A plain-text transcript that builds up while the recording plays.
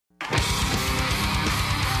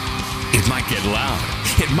It might get loud.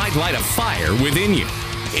 It might light a fire within you.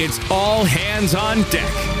 It's all hands on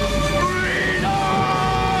deck.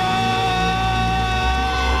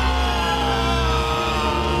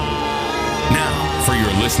 Now, for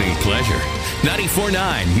your listening pleasure,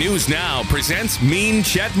 94.9 News Now presents Mean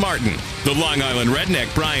Chet Martin, the Long Island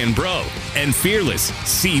redneck Brian Bro, and fearless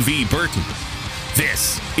C.V. Burton.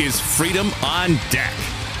 This is Freedom on Deck.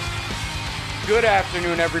 Good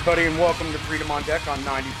afternoon, everybody, and welcome to Freedom on Deck on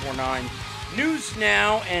 94.9 News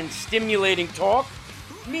Now and Stimulating Talk.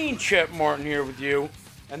 Mean Chet Martin here with you,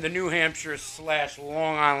 and the New Hampshire /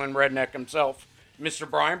 Long Island redneck himself, Mr.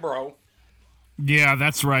 Brian Bro. Yeah,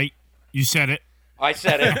 that's right. You said it. I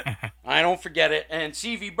said it. I don't forget it. And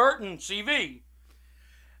C.V. Burton, C.V.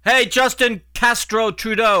 Hey, Justin Castro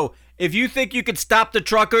Trudeau, if you think you could stop the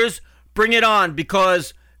truckers, bring it on,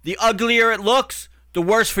 because the uglier it looks, the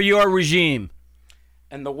worse for your regime.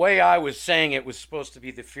 And the way I was saying it was supposed to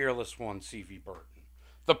be the fearless one, C.V. Burton.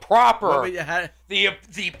 The proper,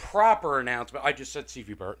 the proper announcement. I just said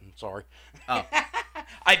C.V. Burton, sorry. Oh.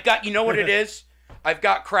 I've got, you know what it is? I've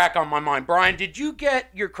got crack on my mind. Brian, did you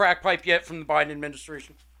get your crack pipe yet from the Biden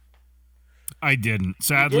administration? I didn't.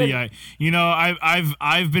 Sadly,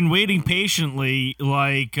 I've been waiting patiently,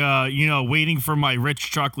 waiting for my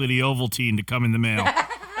rich chocolatey Ovaltine to come in the mail.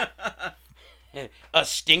 A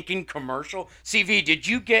stinking commercial. CV, did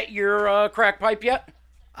you get your crack pipe yet?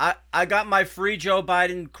 I got my free Joe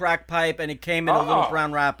Biden crack pipe, and it came in a little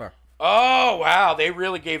brown wrapper. Oh, wow. They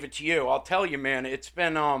really gave it to you. I'll tell you, man, it's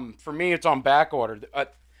been, for me, it's on back order. I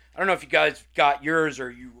don't know if you guys got yours or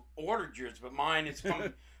you ordered yours, but mine is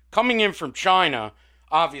coming in from China.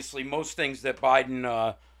 Obviously, most things that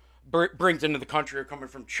Biden brings into the country are coming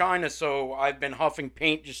from China, so I've been huffing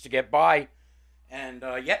paint just to get by. And,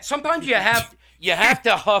 sometimes you have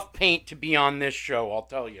to huff paint to be on this show, I'll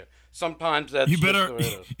tell you. Sometimes that's just the way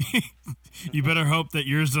it is. You better hope that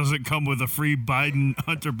yours doesn't come with a free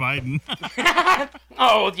Hunter Biden.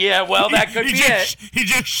 Oh, yeah, well, that could be it. He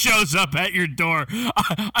just shows up at your door.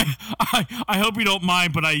 I hope you don't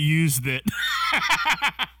mind, but I used it.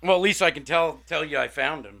 Well, at least I can tell you I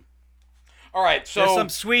found him. All right, so... There's some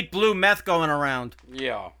sweet blue meth going around.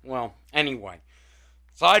 Yeah, well, anyway.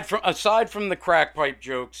 Aside from the crack pipe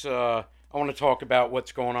jokes, I want to talk about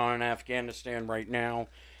what's going on in Afghanistan right now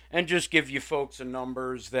and just give you folks the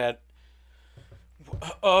numbers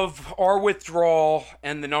of our withdrawal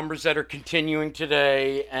and the numbers that are continuing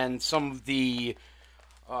today and some of the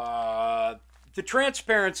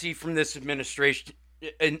transparency from this administration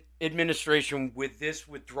with this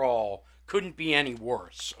withdrawal couldn't be any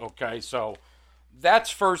worse, okay? So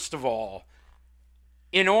that's first of all.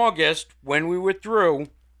 In August, when we withdrew,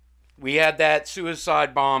 we had that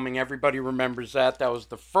suicide bombing. Everybody remembers that. That was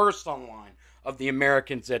the first online of the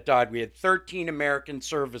Americans that died. We had 13 American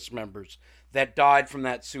service members that died from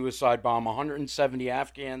that suicide bomb, 170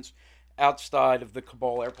 Afghans outside of the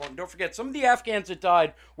Kabul airport. And don't forget, some of the Afghans that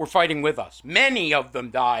died were fighting with us. Many of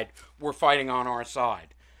them were fighting on our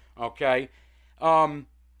side, okay? And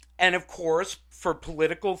of course, for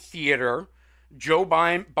political theater, Joe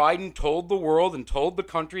Biden told the world and told the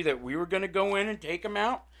country that we were going to go in and take them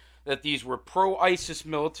out, that these were pro-ISIS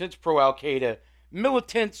militants, pro-Al-Qaeda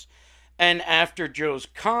militants. And after Joe's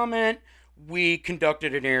comment, we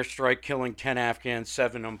conducted an airstrike, killing 10 Afghans,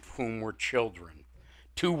 7 of whom were children.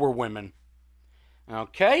 2 were women.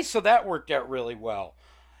 Okay, so that worked out really well.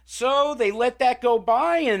 So they let that go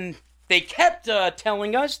by, and they kept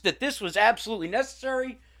telling us that this was absolutely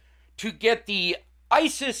necessary to get the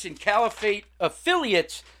ISIS and Caliphate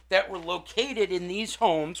affiliates that were located in these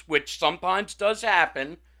homes, which sometimes does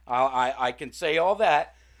happen. I can say all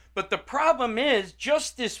that. But the problem is,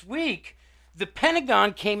 just this week, the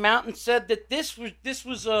Pentagon came out and said that this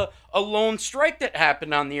was a lone strike that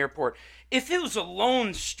happened on the airport. If it was a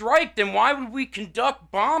lone strike, then why would we conduct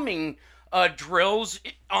bombing drills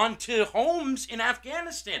onto homes in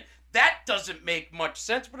Afghanistan? That doesn't make much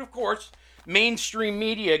sense. But of course, mainstream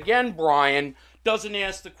media, again, Brian, doesn't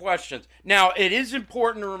ask the questions. Now, it is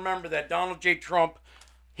important to remember that Donald J. Trump,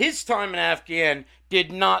 his time in Afghan,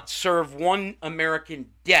 did not serve one American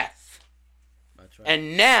death. That's right.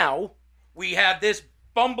 And now we have this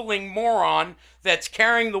bumbling moron that's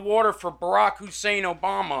carrying the water for Barack Hussein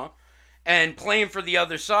Obama and playing for the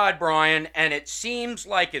other side, Brian, and it seems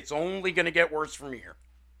like it's only going to get worse from here.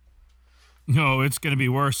 No, it's going to be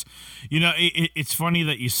worse. You know, it's funny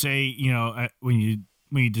that you say, when you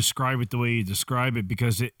describe it the way you describe it,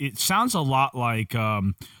 because it sounds a lot like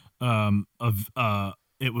it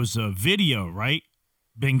was a video, right?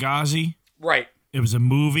 Benghazi. Right. It was a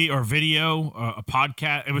movie or video, a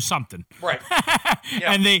podcast. It was something. Right.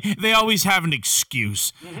 Yeah. And they always have an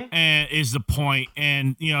excuse, and is the point.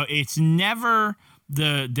 And, it's never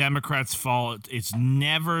the Democrats' fault. It's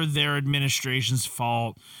never their administration's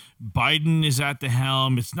fault. Biden is at the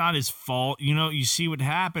helm. It's not his fault. You see what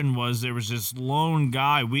happened was there was this lone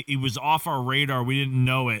guy. He was off our radar. We didn't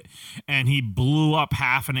know it. And he blew up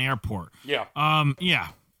half an airport. Yeah. Yeah,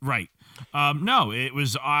 right. No, it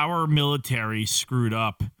was our military screwed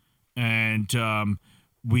up, and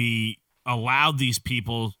we allowed these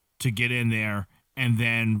people to get in there, and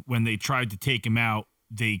then when they tried to take him out,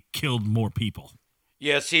 they killed more people.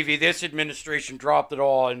 Yeah, CV, this administration dropped it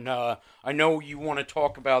all, and I know you want to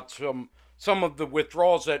talk about some of the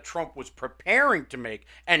withdrawals that Trump was preparing to make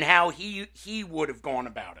and how he would have gone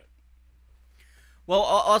about it. Well,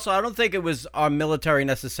 also, I don't think it was our military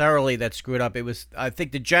necessarily that screwed up. I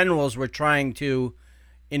think the generals were trying to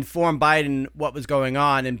inform Biden what was going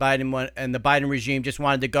on, and the Biden regime just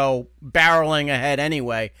wanted to go barreling ahead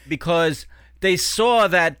anyway because they saw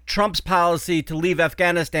that Trump's policy to leave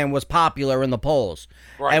Afghanistan was popular in the polls.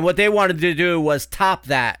 Right. And what they wanted to do was top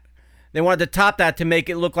that. They wanted to top that to make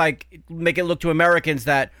it look to Americans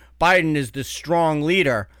that Biden is the strong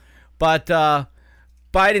leader. But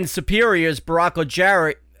Biden's superiors, Barack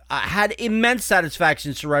Ojara, had immense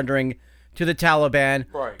satisfaction surrendering to the Taliban.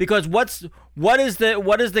 Right. Because what is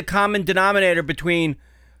the common denominator between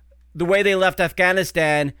the way they left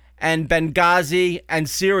Afghanistan and Benghazi and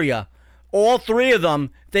Syria? All three of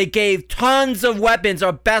them, they gave tons of weapons,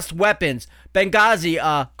 our best weapons. Benghazi,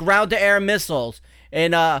 ground-to-air missiles.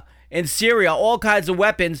 In Syria, all kinds of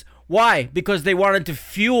weapons. Why? Because they wanted to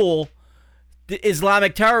fuel the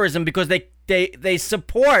Islamic terrorism because they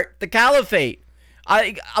support the caliphate.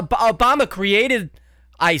 Obama created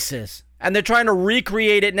ISIS, and they're trying to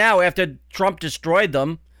recreate it now after Trump destroyed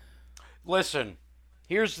them. Listen,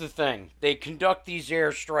 here's the thing. They conduct these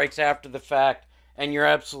airstrikes after the fact. And you're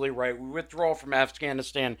absolutely right. We withdraw from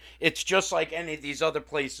Afghanistan. It's just like any of these other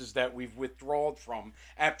places that we've withdrawn from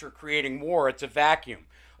after creating war. It's a vacuum.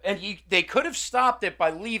 And they could have stopped it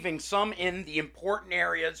by leaving some in the important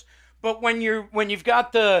areas. But when you've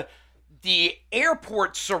got the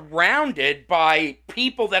airport surrounded by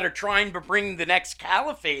people that are trying to bring the next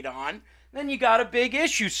caliphate on, then you got a big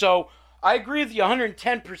issue. So I agree with you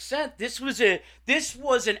 110%. This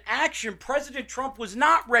was an action President Trump was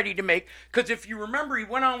not ready to make because if you remember, he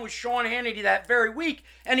went on with Sean Hannity that very week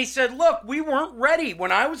and he said, look, we weren't ready.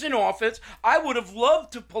 When I was in office, I would have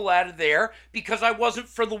loved to pull out of there because I wasn't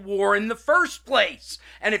for the war in the first place.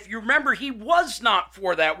 And if you remember, he was not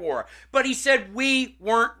for that war. But he said we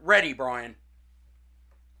weren't ready, Brian.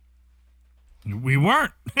 We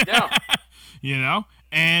weren't. Yeah.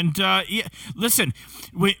 And listen,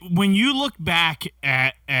 when you look back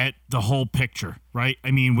at the whole picture, right?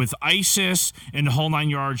 I mean, with ISIS and the whole 9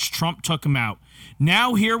 yards, Trump took them out.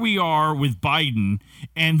 Now here we are with Biden,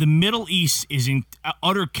 and the Middle East is in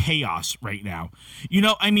utter chaos right now.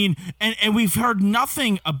 And we've heard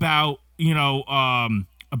nothing about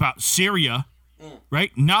Syria.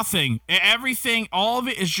 Right? Nothing. Everything, all of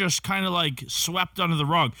it is just kind of like swept under the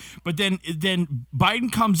rug. But then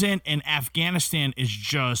Biden comes in and Afghanistan is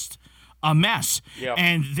just a mess. Yep.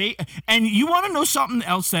 And you want to know something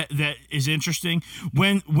else that is interesting?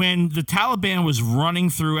 When the Taliban was running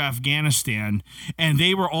through Afghanistan and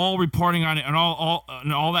they were all reporting on it and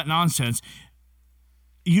all that nonsense,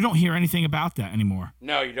 you don't hear anything about that anymore.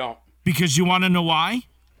 No, you don't. Because you want to know why?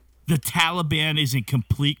 The Taliban is in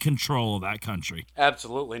complete control of that country.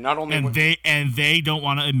 Absolutely. Not only they don't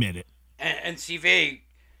want to admit it. And CV,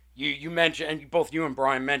 you mentioned, and both you and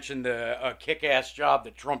Brian mentioned the kick-ass job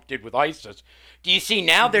that Trump did with ISIS. Do you see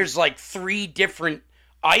now there's like 3 different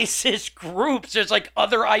ISIS groups? There's like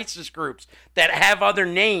other ISIS groups that have other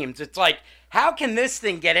names. It's like, how can this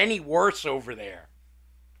thing get any worse over there?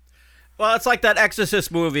 Well, it's like that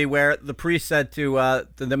Exorcist movie where the priest said to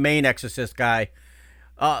the main exorcist guy,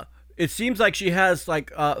 it seems like she has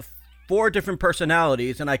like 4 different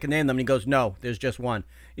personalities, and I can name them. And he goes, no, there's just one.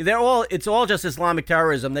 It's all just Islamic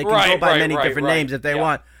terrorism. They can go by many different names if they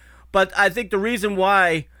want. But I think the reason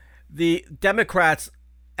why the Democrats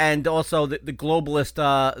and also the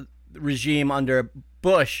globalist regime under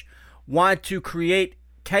Bush want to create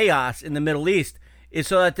chaos in the Middle East is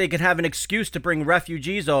so that they can have an excuse to bring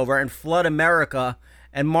refugees over and flood America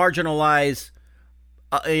and marginalize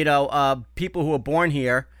people who are born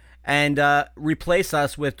here and replace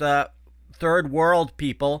us with third world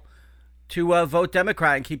people to vote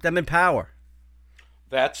Democrat and keep them in power.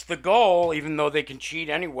 That's the goal, even though they can cheat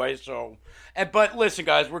anyway. But listen,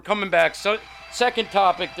 guys, we're coming back. So, second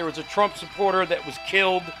topic, there was a Trump supporter that was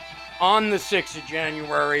killed on the 6th of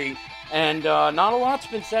January, and not a lot's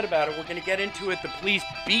been said about it. We're going to get into it. The police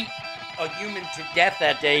beat a human to death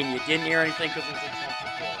that day, and you didn't hear anything because it was a Trump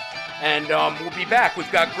report. And we'll be back.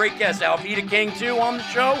 We've got great guests, Alveda King, too, on the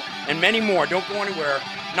show, and many more. Don't go anywhere.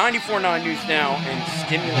 94.9 News Now and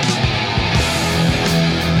Stimulus.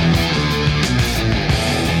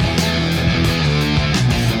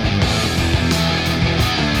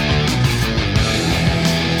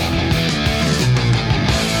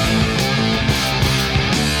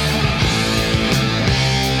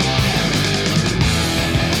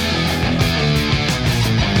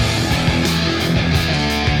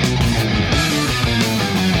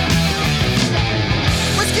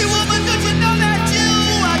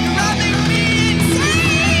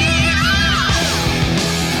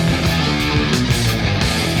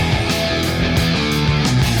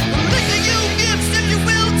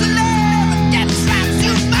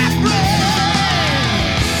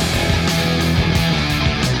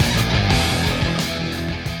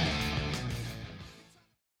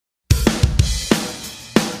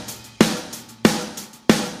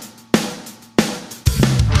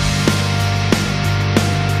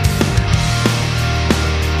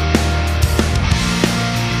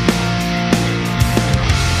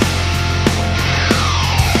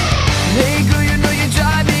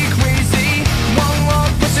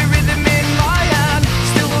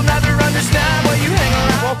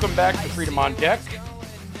 On deck,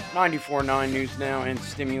 94.9 News Now and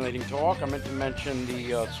Stimulating Talk. I meant to mention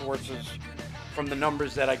the sources from the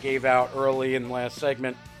numbers that I gave out early in the last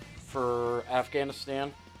segment for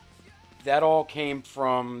Afghanistan. That all came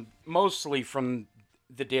mostly from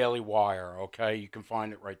the Daily Wire, okay? You can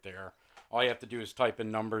find it right there. All you have to do is type in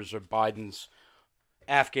numbers of Biden's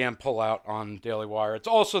Afghan pullout on Daily Wire. It's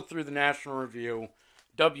also through the National Review,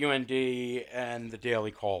 WND, and the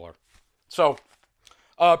Daily Caller. So,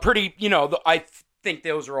 pretty, I think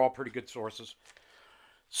those are all pretty good sources.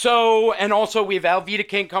 So, and also we have Alveda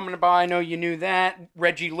King coming by. I know you knew that.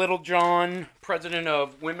 Reggie Littlejohn, president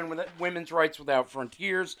of Women's Rights Without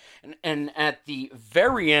Frontiers. And at the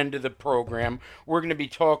very end of the program, we're going to be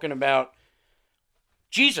talking about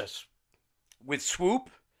Jesus with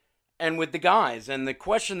Swoop and with the guys. And the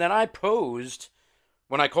question that I posed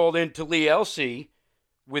when I called in to Lee Elsey,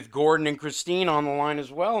 with Gordon and Christine on the line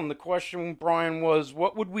as well. And the question, Brian, was,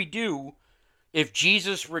 what would we do if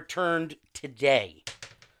Jesus returned today?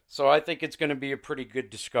 So I think it's going to be a pretty good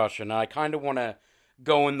discussion. I kind of want to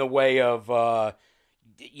go in the way of,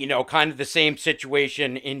 kind of the same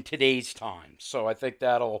situation in today's time. So I think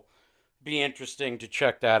that'll be interesting to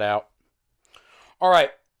check that out. All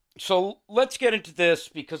right. So let's get into this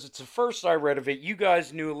because it's the first I read of it. You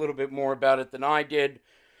guys knew a little bit more about it than I did.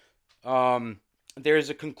 There's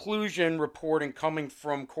a conclusion reporting coming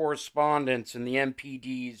from correspondents in the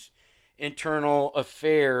MPD's internal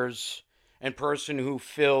affairs and person who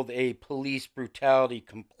filled a police brutality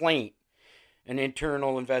complaint. An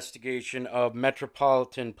internal investigation of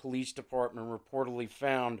Metropolitan Police Department reportedly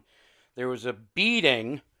found there was a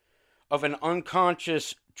beating of an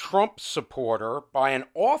unconscious Trump supporter by an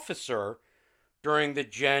officer during the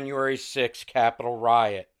January 6th Capitol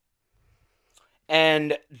riot.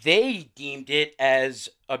 And they deemed it as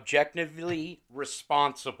objectively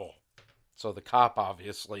responsible. So the cop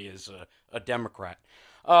obviously is a Democrat.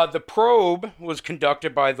 The probe was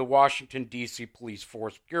conducted by the Washington, D.C. Police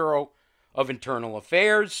Force Bureau of Internal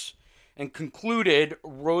Affairs and concluded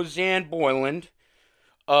Roseanne Boyland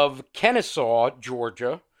of Kennesaw,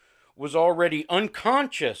 Georgia, was already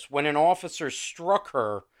unconscious when an officer struck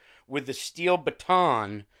her with a steel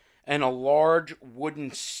baton and a large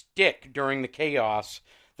wooden stick during the chaos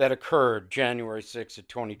that occurred January 6th of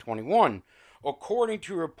 2021. According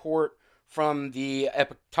to a report from the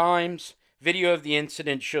Epoch Times, video of the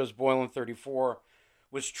incident shows Boyland, 34,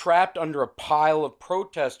 was trapped under a pile of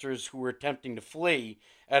protesters who were attempting to flee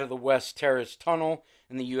out of the West Terrace Tunnel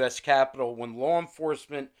in the U.S. Capitol when law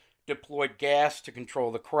enforcement deployed gas to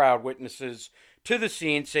control the crowd. Witnesses to the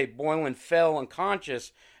scene say Boyland fell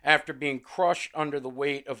unconscious after being crushed under the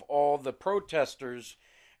weight of all the protesters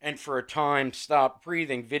and for a time stopped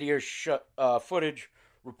breathing. Video footage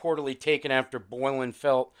reportedly taken after Boyland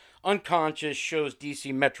fell unconscious shows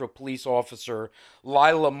D.C. Metro Police Officer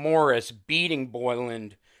Lila Morris beating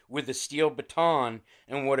Boyland with a steel baton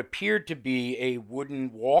and what appeared to be a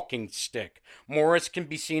wooden walking stick. Morris can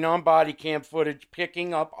be seen on body cam footage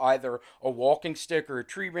picking up either a walking stick or a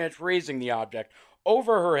tree branch, raising the object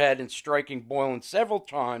over her head and striking Boyland several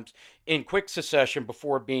times in quick succession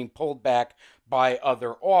before being pulled back by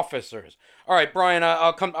other officers. All right, Brian,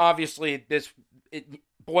 I'll come. Obviously,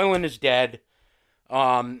 Boyland is dead.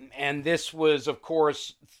 And this was, of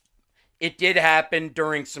course, it did happen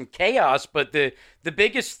during some chaos, but the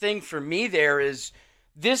biggest thing for me there is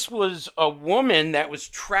this was a woman that was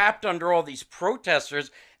trapped under all these protesters,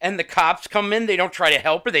 and the cops come in, they don't try to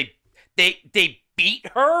help her, they beat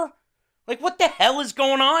her? Like, what the hell is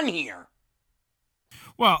going on here?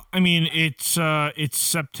 Well, I mean, it's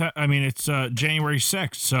September. I mean, it's January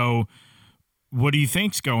 6th. So, what do you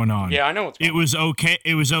think's going on? Yeah, I know what's going on.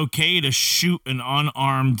 It was okay to shoot an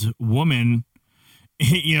unarmed woman,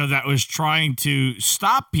 that was trying to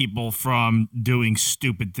stop people from doing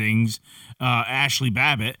stupid things. Ashley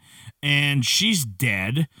Babbitt, and she's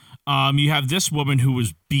dead. You have this woman who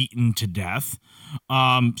was beaten to death.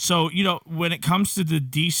 So, when it comes to the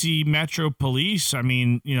DC Metro Police, I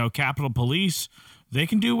mean, Capitol Police, they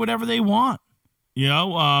can do whatever they want. They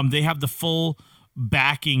have the full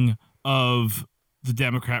backing of the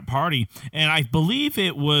Democrat Party. And I believe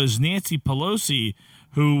it was Nancy Pelosi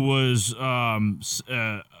who was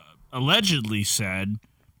allegedly said,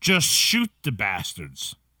 just shoot the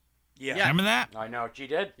bastards. Yeah. Remember that? I know, she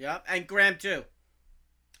did. Yeah, and Graham too.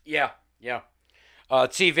 Yeah.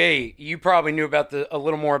 TV, you probably knew about a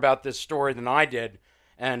little more about this story than I did,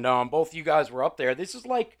 and both you guys were up there. This is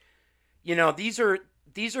like,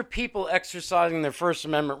 these are people exercising their First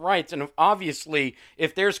Amendment rights, and obviously,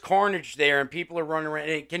 if there's carnage there and people are running around,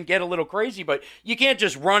 it can get a little crazy. But you can't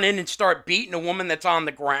just run in and start beating a woman that's on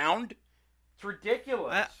the ground. It's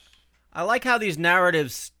ridiculous. I like how these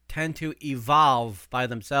narratives tend to evolve by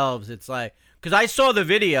themselves. It's like, because I saw the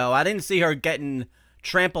video, I didn't see her getting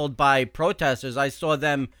trampled by protesters. I saw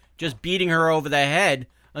them just beating her over the head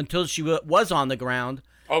until she was on the ground.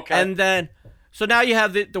 Okay. And then, so now you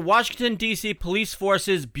have the Washington, D.C. Police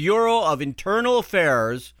Force's Bureau of Internal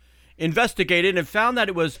Affairs investigated and found that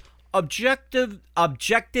it was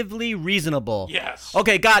objectively reasonable. Yes.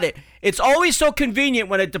 Okay, got it. It's always so convenient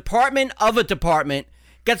when a department of a department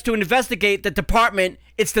gets to investigate the department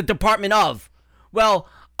it's the department of. Well,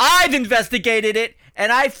 I've investigated it,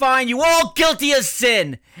 and I find you all guilty of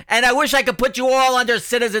sin. And I wish I could put you all under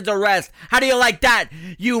citizen's arrest. How do you like that,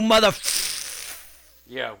 you mother...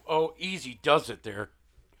 Yeah, easy does it there,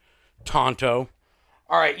 Tonto.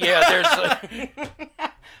 All right, yeah, there's...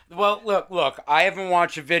 Well, look, I haven't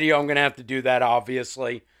watched a video. I'm going to have to do that,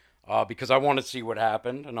 obviously, because I want to see what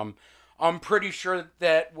happened. And I'm pretty sure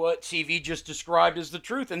that what CV just described is the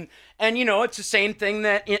truth. And it's the same thing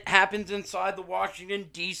that it happens inside the Washington,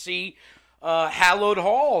 D.C. Hallowed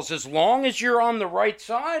halls. As long as you're on the right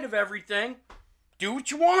side of everything, do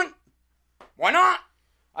what you want. Why not?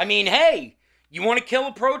 I mean, hey, you want to kill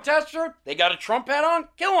a protester? They got a Trump hat on?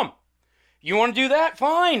 Kill him. You want to do that?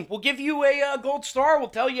 Fine. We'll give you a gold star. We'll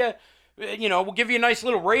tell you, we'll give you a nice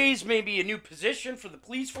little raise, maybe a new position for the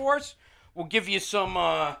police force. We'll give you some,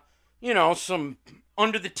 some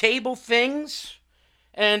under-the-table things.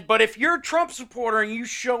 But if you're a Trump supporter and you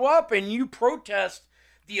show up and you protest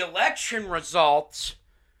the election results,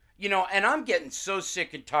 and I'm getting so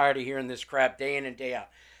sick and tired of hearing this crap day in and day out.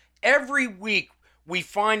 Every week we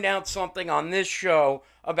find out something on this show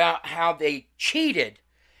about how they cheated.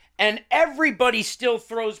 And everybody still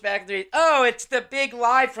throws back it's the big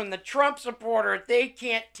lie from the Trump supporter. They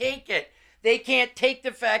can't take it. They can't take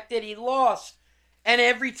the fact that he lost. And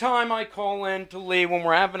every time I call in to Lee, when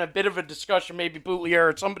we're having a bit of a discussion, maybe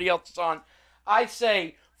Bootlier or somebody else is on, I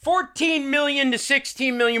say 14 million to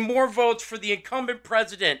 16 million more votes for the incumbent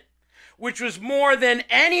president, which was more than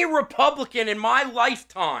any Republican in my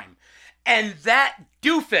lifetime. And that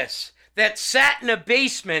doofus that sat in a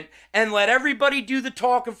basement and let everybody do the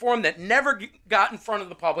talking for him, that never got in front of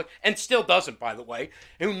the public, and still doesn't, by the way,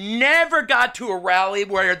 who never got to a rally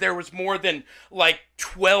where there was more than like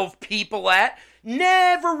 12 people at,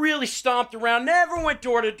 never really stomped around, never went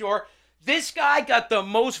door to door. This guy got the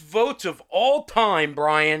most votes of all time,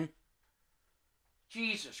 Brian.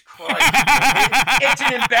 Jesus Christ. It's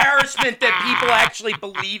an embarrassment that people actually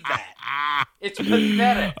believe that. It's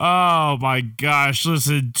pathetic. Oh, my gosh.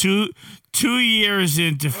 Listen, two years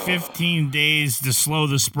into 15 days to slow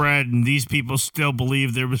the spread, and these people still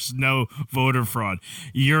believe there was no voter fraud.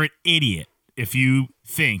 You're an idiot if you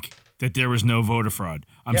think that there was no voter fraud.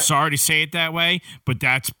 I'm sorry to say it that way, but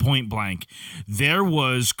that's point blank. There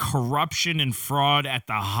was corruption and fraud at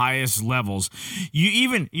the highest levels. You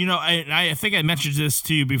even, I think I mentioned this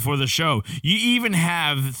to you before the show. You even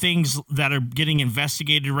have things that are getting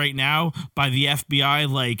investigated right now by the FBI,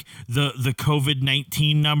 like the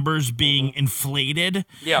COVID-19 numbers being inflated,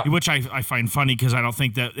 which I find funny because I don't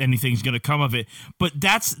think that anything's going to come of it. But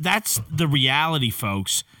that's the reality,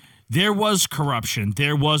 folks. There was corruption.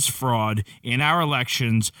 There was fraud in our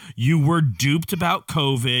elections. You were duped about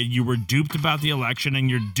COVID. You were duped about the election, and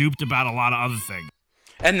you're duped about a lot of other things.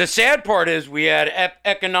 And the sad part is we had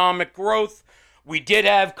economic growth. We did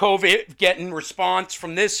have COVID. Getting response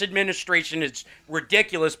from this administration is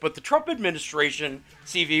ridiculous, but the Trump administration,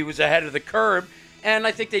 CV, was ahead of the curve, and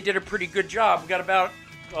I think they did a pretty good job. We got about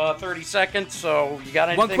 30 seconds, so you got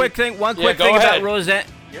anything? One quick thing about Roseanne.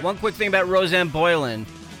 Yep. One quick thing about Roseanne Boylan.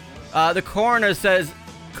 The coroner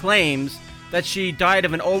claims that she died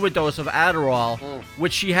of an overdose of Adderall,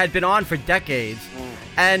 which she had been on for decades.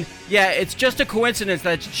 And yeah, it's just a coincidence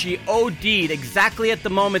that she OD'd exactly at the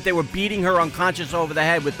moment they were beating her unconscious over the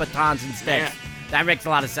head with batons and sticks. Yeah. That makes a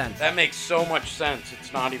lot of sense. That makes so much sense.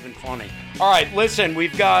 It's not even funny. All right, listen,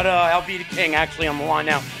 we've got Alveda King actually on the line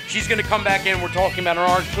now. She's going to come back in. We're talking about an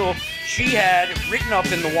article she had written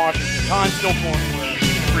up in the Washington Times. Still for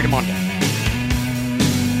Freedom on Deck.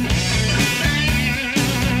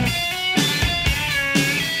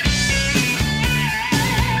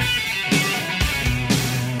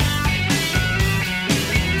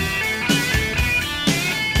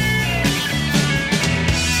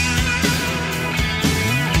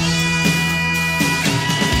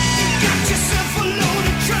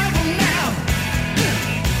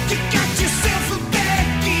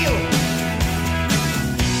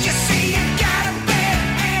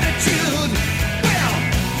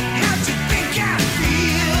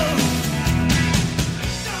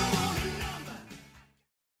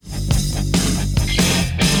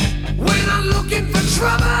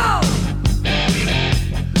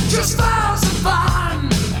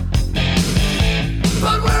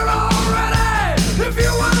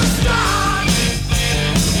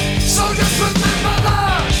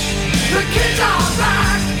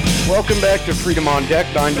 Welcome back to Freedom on Deck,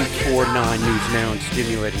 94.9 News Now and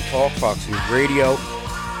Stimulating Talk, Fox News Radio.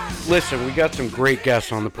 Listen, we got some great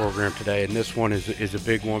guests on the program today, and this one is a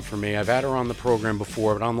big one for me. I've had her on the program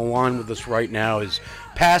before, but on the line with us right now is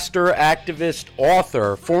pastor, activist,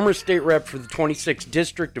 author, former state rep for the 26th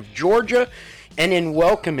District of Georgia, and in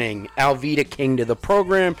welcoming Alveda King to the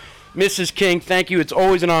program. Mrs. King, thank you. It's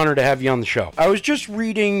always an honor to have you on the show. I was just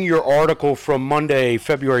reading your article from Monday,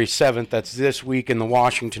 February 7th, that's this week in the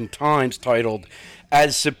Washington Times, titled,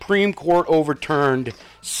 "As Supreme Court Overturned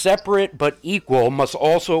Separate but Equal Must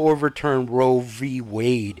Also Overturn Roe v.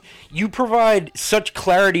 Wade." You provide such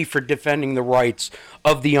clarity for defending the rights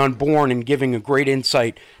of the unborn and giving a great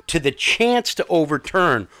insight to the chance to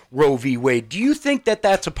overturn Roe v. Wade. Do you think that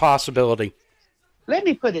that's a possibility? Let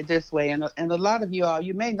me put it this way, and a lot of you all,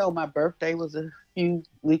 you may know my birthday was a few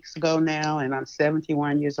weeks ago now, and I'm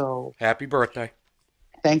 71 years old. Happy birthday.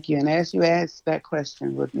 Thank you. And as you asked that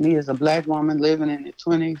question, with me as a black woman living in the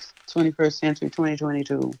 21st century,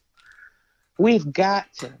 2022, we've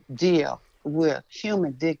got to deal with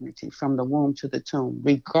human dignity from the womb to the tomb,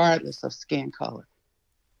 regardless of skin color.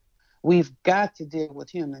 We've got to deal with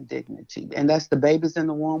human dignity. And that's the babies in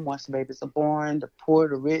the womb, once the babies are born, the poor,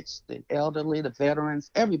 the rich, the elderly, the veterans,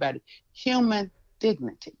 everybody. Human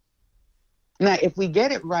dignity. Now, if we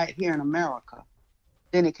get it right here in America,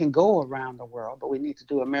 then it can go around the world, but we need to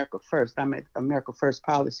do America first. I'm at America First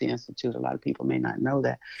Policy Institute. A lot of people may not know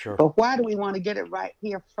that. Sure. But why do we want to get it right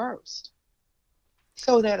here first?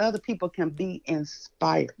 So that other people can be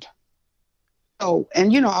inspired. So,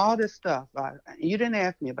 and you know, all this stuff, you didn't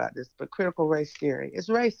ask me about this, but critical race theory is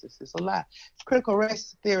racist. It's a lie. Critical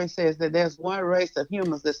race theory says that there's one race of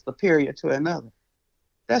humans that's superior to another.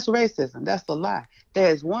 That's racism. That's a lie.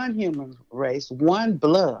 There's one human race, one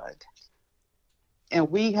blood. And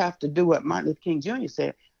we have to do what Martin Luther King Jr.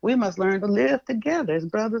 said. We must learn to live together as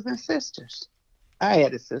brothers and sisters. I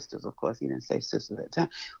added sisters, of course. He didn't say sisters at the time.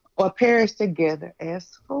 Or perish together as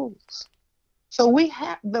fools. So we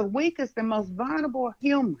have the weakest and most vulnerable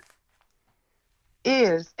human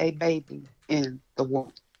is a baby in the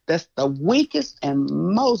womb. That's the weakest and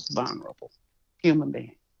most vulnerable human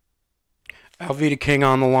being. Alveda King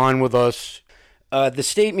on the line with us. The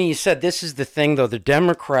statement you said, this is the thing, though, the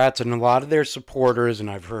Democrats and a lot of their supporters, and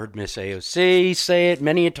I've heard Miss AOC say it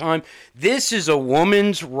many a time, this is a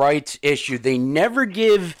woman's rights issue. They never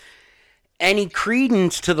give any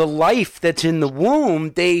credence to the life that's in the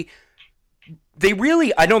womb. They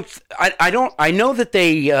really, I know that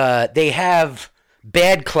they have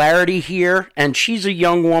bad clarity here, and she's a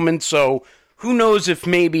young woman, so who knows if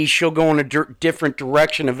maybe she'll go in a different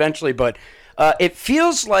direction eventually, but it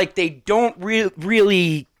feels like they don't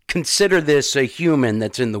really consider this a human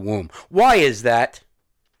that's in the womb. Why is that?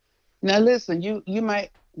 Now listen, you might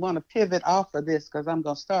want to pivot off of this, because I'm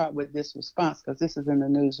going to start with this response, because this is in the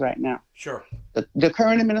news right now. Sure. The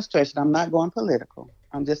current administration, I'm not going political,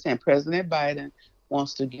 I'm just saying President Biden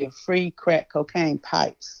wants to give free crack cocaine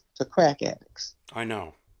pipes to crack addicts. I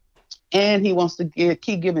know. And he wants to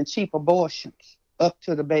keep giving cheap abortions up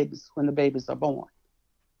to the babies when the babies are born.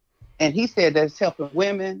 And he said that it's helping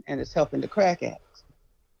women and it's helping the crack addicts.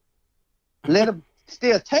 Let them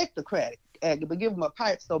still take the crack addict, but give them a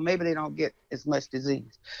pipe so maybe they don't get as much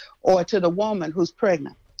disease. Or to the woman who's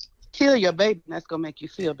pregnant, kill your baby and that's going to make you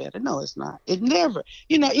feel better. No, it's not. It never.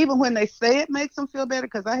 Even when they say it makes them feel better,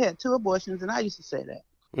 because I had 2 abortions and I used to say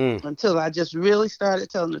that until I just really started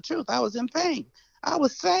telling the truth. I was in pain. I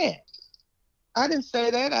was sad. I didn't say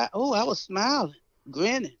that. I was smiling,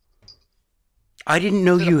 grinning. I didn't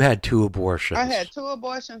know you had 2 abortions. I had 2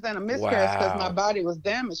 abortions and a miscarriage because my body was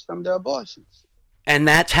damaged from the abortions. And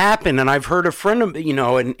that's happened. And I've heard a friend of,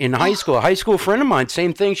 in high school, a high school friend of mine,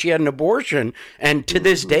 same thing. She had an abortion. And to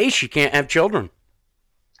this day, she can't have children.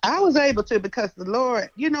 I was able to because the Lord,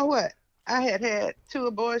 you know what? I had 2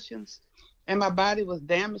 abortions and my body was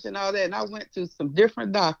damaged and all that. And I went to some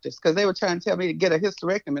different doctors because they were trying to tell me to get a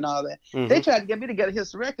hysterectomy and all that. They tried to get me to get a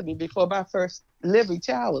hysterectomy before my first living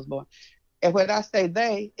child was born. And when I say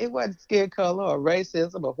they, it wasn't skin color or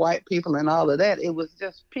racism or white people and all of that. It was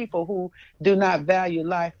just people who do not value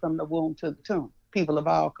life from the womb to the tomb, people of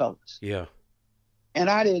all colors. Yeah. And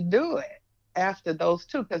I didn't do it after those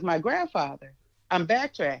 2 because my grandfather, I'm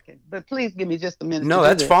backtracking, but please give me just a minute. No,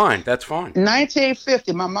 that's fine. That's fine.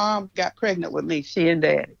 1950, my mom got pregnant with me, she and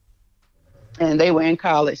Daddy. And they were in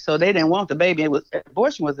college, so they didn't want the baby.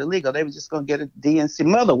 Abortion was illegal. They were just going to get a DNC.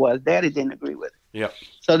 Mother was. Daddy didn't agree with it. Yep.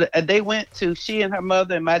 So they went to, she and her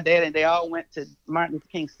mother and my dad, and they all went to Martin Luther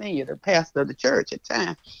King Sr., the pastor of the church at the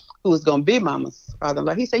time, who was going to be Mama's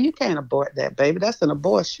father-in-law. He said, you can't abort that baby. That's an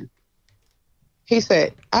abortion. He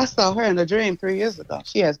said, I saw her in a dream 3 years ago.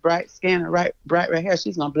 She has bright skin and bright red hair.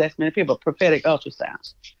 She's going to bless many people. Prophetic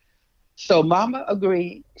ultrasounds. So Mama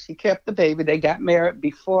agreed. She kept the baby. They got married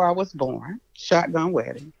before I was born. Shotgun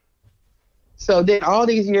wedding. So then all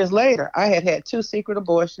these years later, I had 2 secret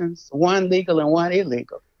abortions, 1 legal and 1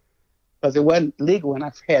 illegal. Because it wasn't legal when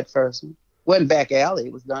I had first one. It wasn't back alley.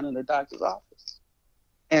 It was done in the doctor's office.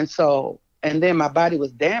 And then my body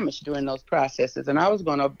was damaged during those processes. And I was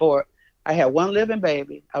going to abort. I had 1 living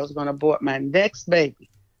baby. I was going to abort my next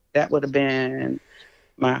baby. That would have been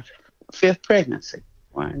my 5th pregnancy.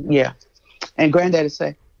 Yeah. And Granddaddy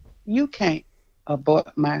said, you can't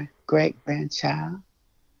abort my great-grandchild.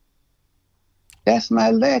 That's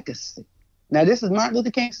my legacy. Now, this is Martin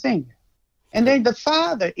Luther King Sr. And then the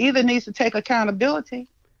father either needs to take accountability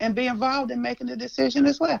and be involved in making the decision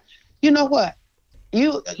as well. You know what?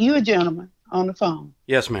 You a gentleman on the phone.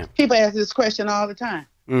 Yes, ma'am. People ask this question all the time.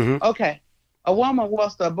 Mm-hmm. Okay, a woman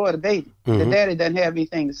wants to abort a baby. The daddy doesn't have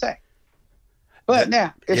anything to say. But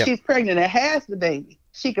now, if she's pregnant and has the baby,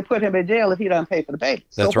 she could put him in jail if he doesn't pay for the baby.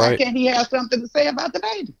 So That's why right. can't he have something to say about the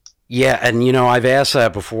baby? Yeah, and I've asked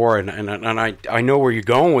that before, and I know where you're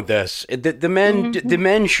going with this. The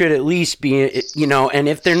men should at least be, and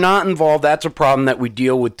if they're not involved, that's a problem that we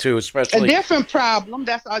deal with too, especially a different problem.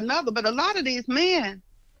 That's another. But a lot of these men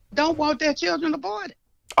don't want their children aborted.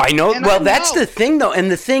 I know. And that's the thing, though, and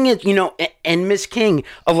the thing is, and Miss King,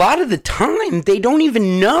 a lot of the time they don't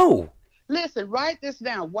even know. Listen, write this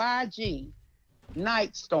down. YG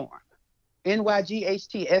Nightstorm,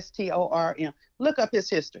 NYGHTSTORM. Look up his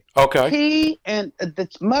history. Okay. He and the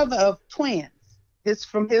mother of twins,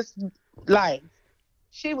 from his life,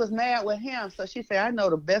 she was mad with him. So she said, I know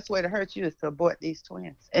the best way to hurt you is to abort these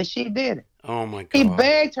twins. And she did it. Oh, my God. He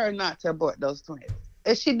begged her not to abort those twins.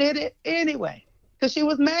 And she did it anyway because she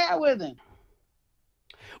was mad with him.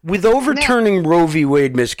 With overturning Roe v.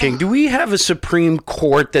 Wade, Miss King, do we have a Supreme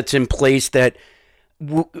Court that's in place that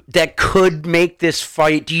could make this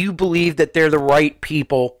fight? Do you believe that they're the right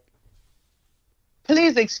people?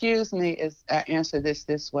 Please excuse me as I answer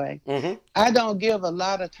this way. Mm-hmm. I don't give a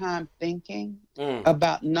lot of time thinking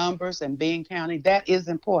about numbers and Bean County. That is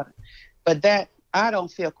important. But that I don't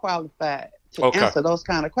feel qualified to answer those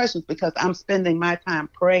kind of questions because I'm spending my time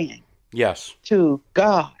praying. Yes. To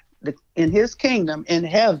God in his kingdom in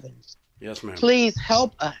heaven. Yes, ma'am. Please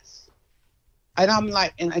help us. And I'm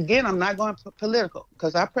like, and again, I'm not going political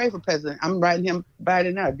because I pray for President. I'm writing him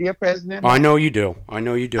Biden now. Dear President. I know you do.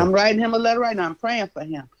 I'm writing him a letter right now. I'm praying for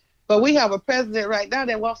him. But we have a president right now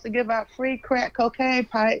that wants to give out free crack cocaine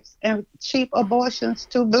pipes and cheap abortions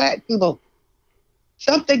to black people.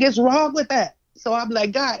 Something is wrong with that. So I'm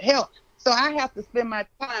like, God, help. So I have to spend my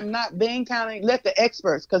time not being counting, let the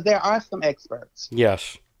experts, because there are some experts.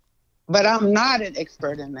 Yes. But I'm not an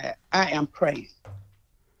expert in that. I am praying.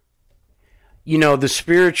 The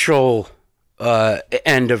spiritual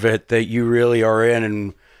end of it that you really are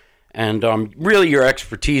in and really your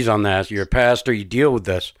expertise on that. You're a pastor, you deal with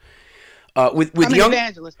this. I'm an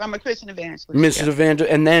evangelist. I'm a Christian evangelist. Mrs.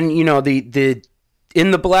 Evangelist. And then,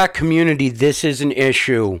 in the black community, this is an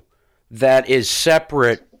issue that is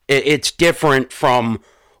separate. It's different from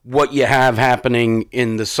what you have happening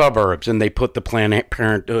in the suburbs, and they put the Planned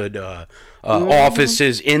Parenthood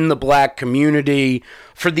offices in the black community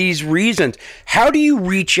for these reasons. How do you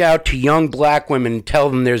reach out to young black women and tell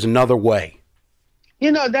them there's another way?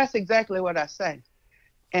 That's exactly what I say.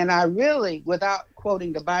 And I really, without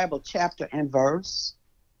quoting the Bible chapter and verse,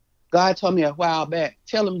 God told me a while back,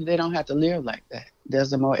 tell them they don't have to live like that.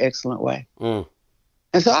 There's a more excellent way. And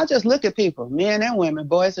so I just look at people, men and women,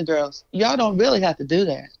 boys and girls. Y'all don't really have to do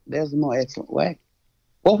that. There's a more excellent way.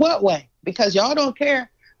 Well, what way? Because y'all don't care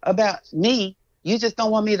about me. You just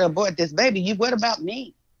don't want me to abort this baby. What about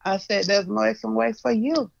me? I said, there's a more excellent way for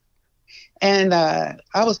you. And I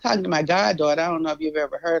was talking to my goddaughter. I don't know if you've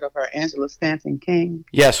ever heard of her, Angela Stanton King.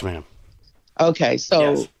 Yes, ma'am. Okay,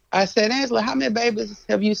 so Yes. I said, Angela, how many babies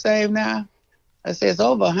have you saved now? I said, it's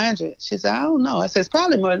over 100. She said, I don't know. I said, it's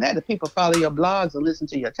probably more than that if people follow your blogs and listen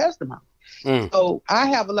to your testimony. So I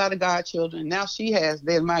have a lot of godchildren. Now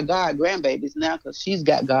they're my god grandbabies now because she's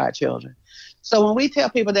got godchildren. So when we tell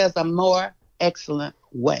people there's a more excellent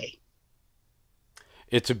way.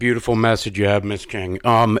 It's a beautiful message you have, Miss King.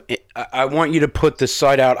 I want you to put the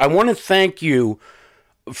site out. I want to thank you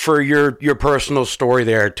for your personal story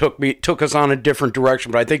there. It took us on a different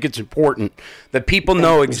direction, but I think it's important that people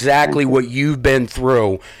know exactly what you've been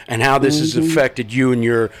through and how this has affected you and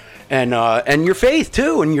your faith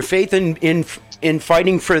too, and your faith in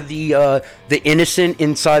fighting for the innocent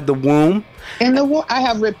inside the womb. I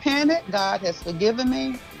have repented. God has forgiven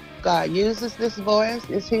me. God uses this voice.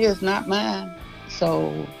 It's His, not mine.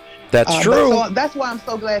 So that's true. That's why I'm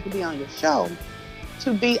so glad to be on your show,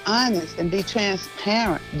 to be honest and be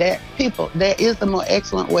transparent. There is a more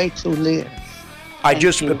excellent way to live. I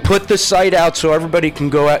just put the site out so everybody can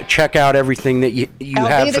go out, check out everything that you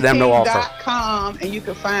have for them to offer. AlvitaKing.com, and you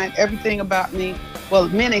can find everything about me, well,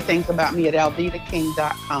 many things about me at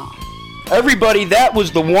AlvitaKing.com. Everybody, that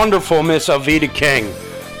was the wonderful Miss Alveda King.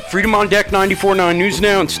 Freedom on Deck 94.9 News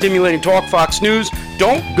Now and Stimulating Talk Fox News.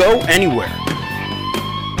 Don't go anywhere.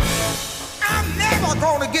 I'm never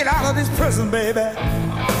gonna get out of this prison, baby.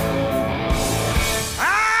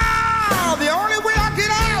 The only way I get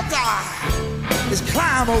out is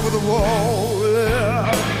climb over the wall.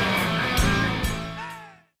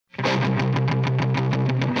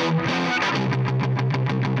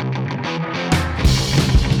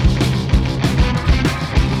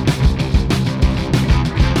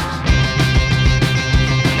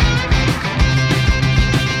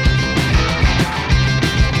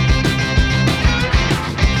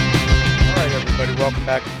 Welcome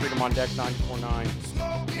back to Freedom on Deck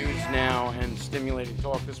 94.9 News Now and Stimulating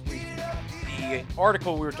Talk this week. The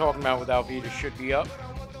article we were talking about with Alveda should be up.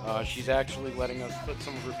 She's actually letting us put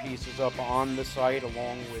some of her pieces up on the site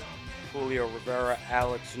along with Julio Rivera,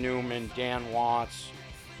 Alex Newman, Dan Watts.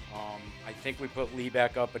 I think we put Lee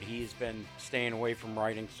back up, but he's been staying away from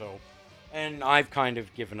writing. And I've kind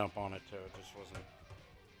of given up on it too.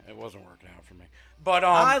 It wasn't working out for me. But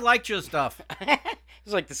I liked your stuff.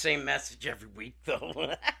 It's like the same message every week,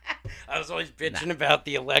 though. I was always bitching about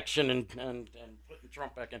the election and putting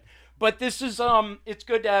Trump back in. But this is it's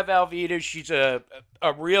good to have Alveda. She's a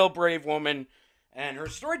real brave woman, and her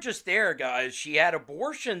story just there, guys. She had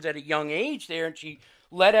abortions at a young age there, and she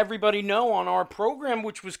let everybody know on our program,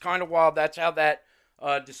 which was kind of wild. That's how that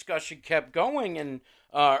discussion kept going, and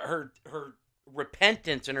her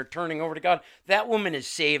repentance and her turning over to God. That woman has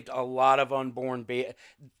saved a lot of unborn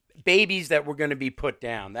babies that were going to be put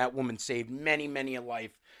down. That woman saved many, many a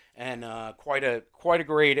life, and quite a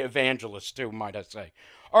great evangelist too, might I say.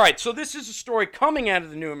 All right, so this is a story coming out of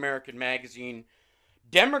the New American Magazine.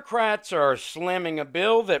 Democrats are slamming a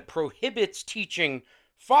bill that prohibits teaching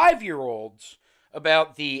 5-year-olds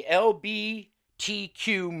about the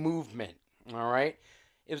LGBTQ movement. All right,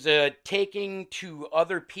 it was a taking to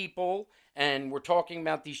other people, and we're talking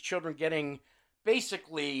about these children getting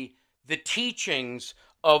basically the teachings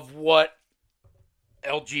of what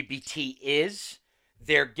LGBT is.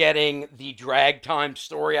 They're getting the drag time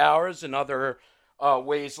story hours and other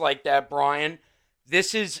ways like that, Brian.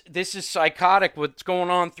 This is psychotic. What's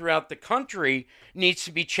going on throughout the country needs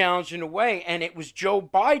to be challenged in a way. And it was Joe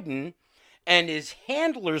Biden and his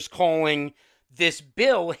handlers calling this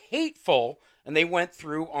bill hateful, and they went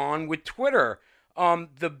through on with Twitter.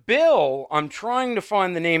 The bill, I'm trying to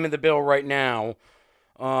find the name of the bill right now.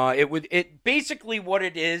 It basically what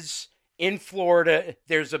it is in Florida,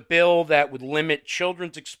 there's a bill that would limit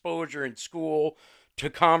children's exposure in school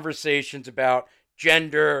to conversations about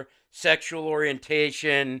gender, sexual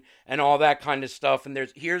orientation and all that kind of stuff. And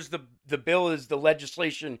here's the bill is the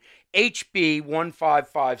legislation HB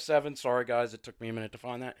 1557. Sorry guys, it took me a minute to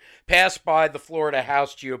find that. Passed by the Florida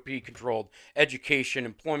House GOP controlled Education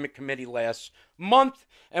Employment Committee last month,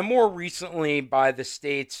 and more recently by the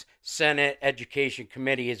state's Senate Education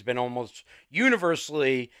Committee, has been almost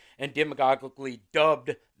universally and demagogically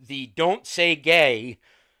dubbed the Don't Say Gay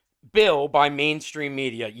bill by mainstream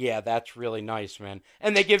media. Yeah, that's really nice, man.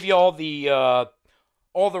 And they give you all the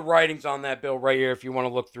writings on that bill right here if you want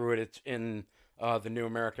to look through it. It's in the New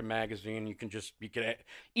American Magazine. You can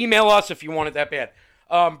email us if you want it that bad.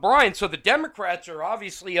 Brian, so the Democrats are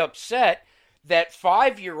obviously upset that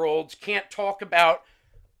 5-year-olds can't talk about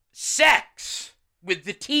sex with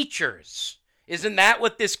the teachers. Isn't that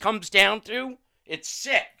what this comes down to? It's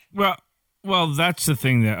sick. Well, that's the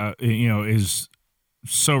thing that is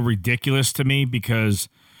so ridiculous to me, because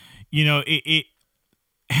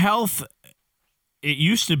health, it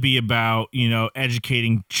used to be about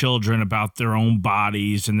educating children about their own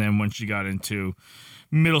bodies, and then once you got into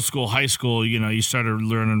middle school, high school, you started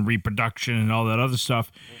learning reproduction and all that other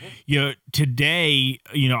stuff. Today,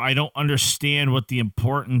 I don't understand what the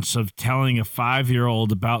importance of telling a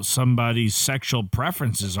 5-year-old about somebody's sexual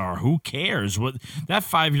preferences are. Who cares? What that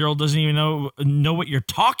 5-year-old doesn't even know what you're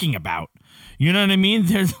talking about. You know what I mean?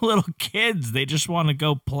 They're little kids. They just want to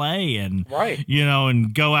go play and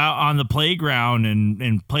and go out on the playground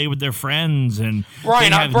and play with their friends. And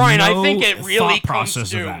Brian, I think it really comes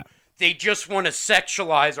to they just want to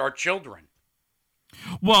sexualize our children.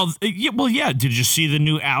 Well, yeah. Did you see the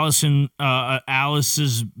new Alice's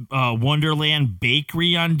Wonderland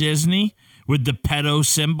bakery on Disney with the pedo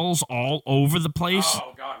symbols all over the place?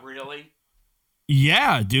 Oh God, really?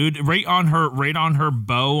 Yeah, dude. Right on her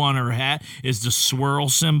bow on her hat is the swirl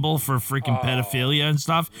symbol for freaking pedophilia and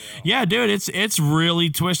stuff. Yeah, dude, it's really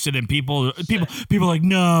twisted, and people are like,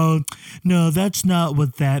 no, that's not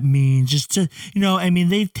what that means. Just to,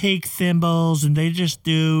 they take symbols and they just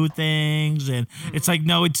do things, and it's like,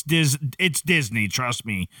 no, it's Disney. Trust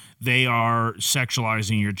me, they are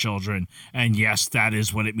sexualizing your children, and yes, that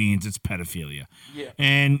is what it means. It's pedophilia. Yeah,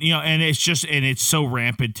 and and it's so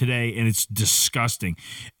rampant today, and it's disgusting.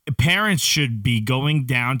 Parents should be going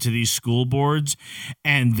down to these school boards,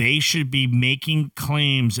 and they should be making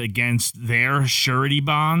claims against their surety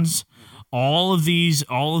bonds. All of these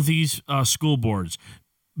school boards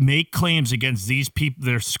make claims against these people,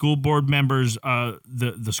 their school board members,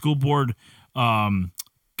 the school board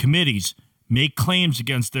committees make claims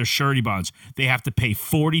against their surety bonds. They have to pay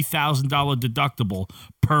 $40,000 deductible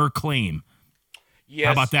per claim. Yes.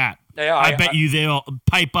 How about that? Yeah, I bet you they'll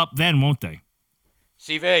pipe up then, won't they?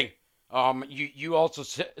 CV, you also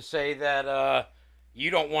say that you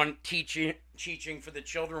don't want teaching for the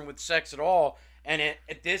children with sex at all, and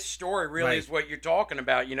this story really is what you're talking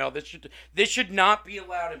about. This should not be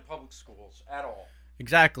allowed in public schools at all.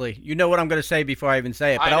 Exactly. You know what I'm going to say before I even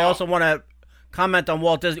say it, but I also want to comment on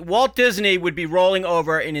Walt Disney. Walt Disney would be rolling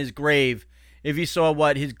over in his grave if he saw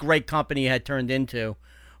what his great company had turned into.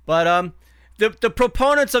 But the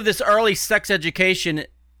proponents of this early sex education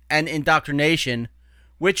and indoctrination,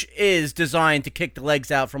 which is designed to kick the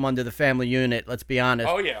legs out from under the family unit, let's be honest.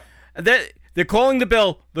 Oh, yeah. They're calling the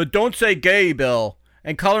bill the Don't Say Gay bill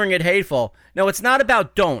and coloring it hateful. No, it's not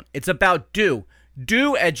about don't. It's about do.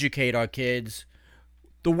 Do educate our kids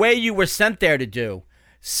the way you were sent there to do.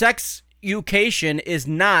 Sex education is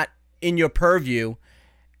not in your purview.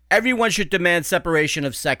 Everyone should demand separation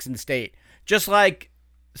of sex and state, just like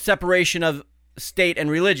separation of state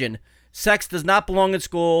and religion. Sex does not belong in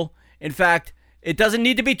school. In fact, it doesn't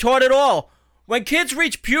need to be taught at all. When kids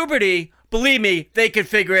reach puberty, believe me, they can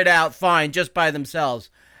figure it out fine just by themselves.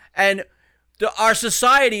 And our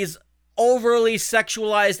society is overly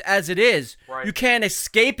sexualized as it is. Right. You can't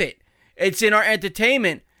escape it. It's in our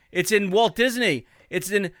entertainment. It's in Walt Disney. It's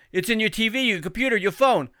in your TV, your computer, your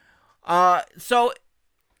phone. So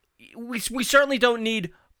we certainly don't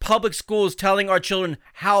need public schools telling our children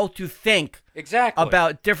how to think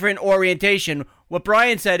about different orientation. What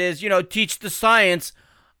Brian said is, teach the science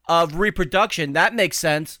of reproduction. That makes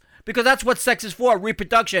sense, because that's what sex is for,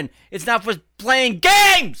 reproduction. It's not for playing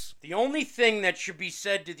games. The only thing that should be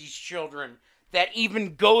said to these children that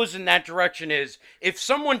even goes in that direction is, if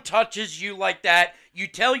someone touches you like that, you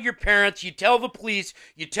tell your parents, you tell the police,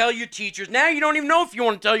 you tell your teachers. Now you don't even know if you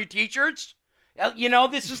want to tell your teachers.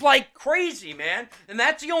 This is like crazy, man. And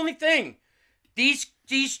that's the only thing. These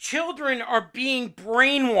children are being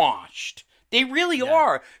brainwashed. They really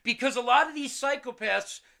are, because a lot of these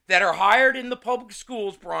psychopaths that are hired in the public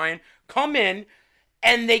schools, Brian, come in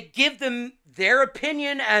and they give them their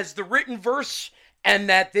opinion as the written verse and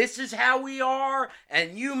that this is how we are,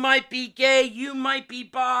 and you might be gay, you might be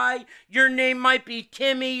bi, your name might be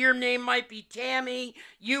Timmy, your name might be Tammy,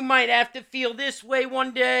 you might have to feel this way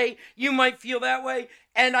one day, you might feel that way.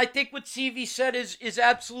 And I think what CV said is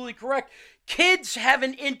absolutely correct. Kids have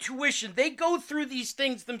an intuition. They go through these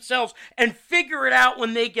things themselves and figure it out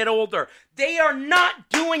when they get older. They are not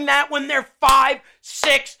doing that when they're 5,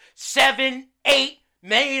 6, 7, 8,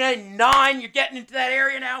 maybe 9. You're getting into that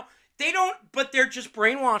area now. They don't, but they're just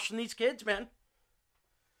brainwashing these kids, man.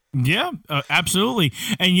 Yeah, absolutely.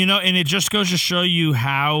 And, and it just goes to show you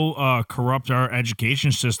how corrupt our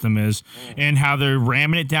education system is and how they're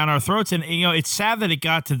ramming it down our throats. And, it's sad that it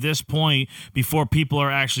got to this point before people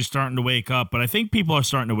are actually starting to wake up. But I think people are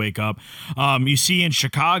starting to wake up. You see in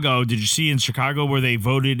Chicago, did you see in Chicago where they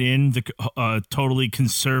voted in the totally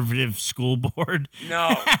conservative school board?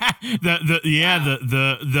 No.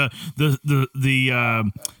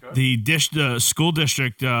 The school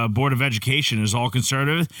district board of education is all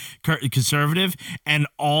conservative, and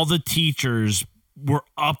all the teachers were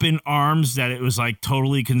up in arms that it was like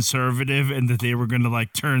totally conservative and that they were going to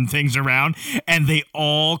like turn things around, and they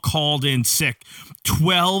all called in sick.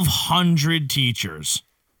 1,200 teachers,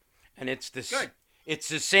 and it's the same.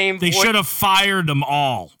 They should have fired them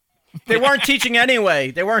all. They weren't teaching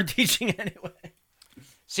anyway. CV,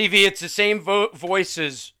 it's the same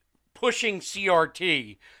voices pushing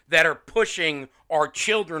CRT that are pushing our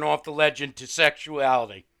children off the ledge into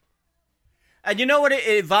sexuality. And you know what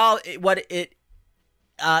it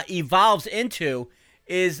evolves into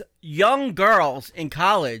is young girls in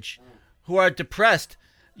college who are depressed,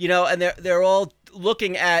 and they're all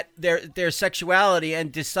looking at their sexuality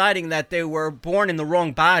and deciding that they were born in the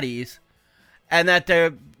wrong bodies, and that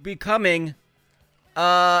they're becoming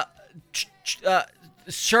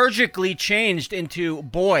surgically changed into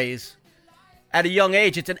boys at a young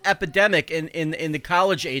age. It's an epidemic in the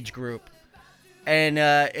college age group, and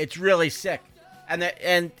it's really sick. And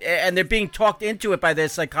they're being talked into it by their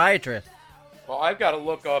psychiatrist. Well, I've got to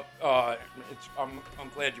look up. I'm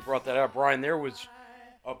glad you brought that up, Brian. There was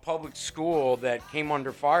a public school that came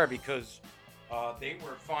under fire because they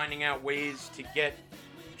were finding out ways to get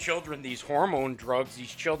children these hormone drugs.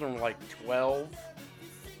 These children were like 12,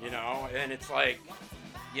 and it's like,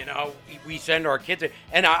 we send our kids,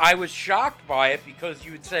 and I was shocked by it because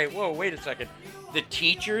you would say, whoa, wait a second, the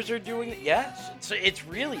teachers are doing it? Yes, it's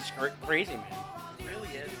really crazy, man. It really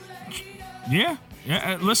is. Yeah.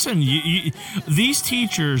 Yeah, listen, these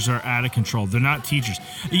teachers are out of control. They're not teachers.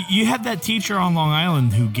 You had that teacher on Long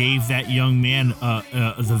Island who gave that young man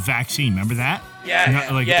the vaccine. Remember that?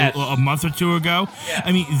 Yeah. A month or two ago. Yeah.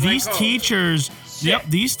 I mean, these teachers. Yep,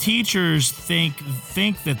 these teachers think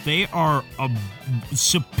that they are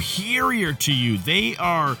superior to you. They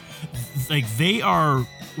are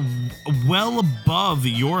well above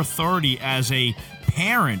your authority as a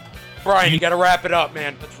parent. Brian, you got to wrap it up,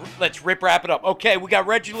 man. Let's wrap it up. Okay, we got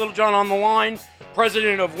Reggie Littlejohn on the line,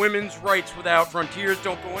 president of Women's Rights Without Frontiers.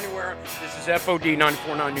 Don't go anywhere. This is FOD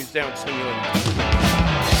 94.9 News Down Stimulating.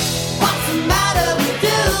 What's the matter with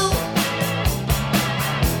you?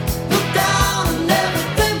 Look down on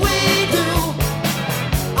everything we do.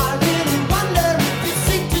 I really wonder if you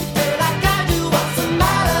see today like I do. What's the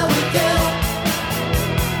matter with you?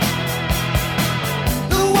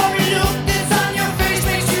 The worry look is on your face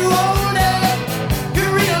makes you older. You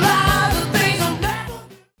realize the things are never.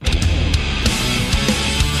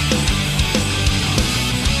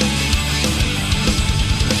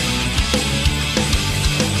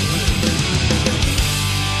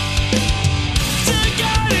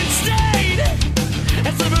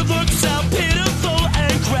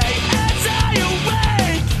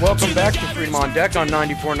 Welcome back to Freedom on Deck on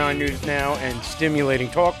 94.9 News Now and Stimulating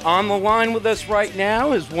Talk. On the line with us right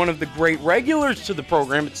now is one of the great regulars to the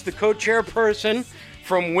program. It's the co-chairperson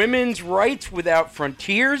from Women's Rights Without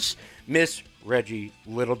Frontiers, Miss Reggie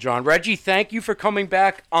Littlejohn. Reggie, thank you for coming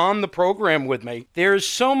back on the program with me. There's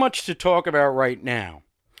so much to talk about right now.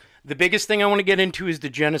 The biggest thing I want to get into is the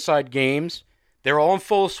genocide games. They're all in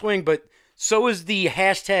full swing, but so is the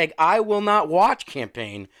hashtag #IWillNotWatch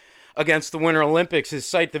campaign against the Winter Olympics. His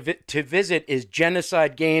site to visit is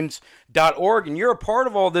genocidegames.org, and you're a part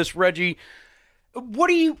of all this, Reggie. What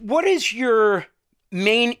is your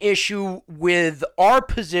main issue with our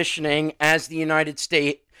positioning as the United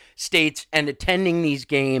States and attending these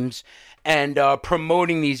games and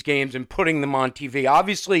promoting these games and putting them on TV?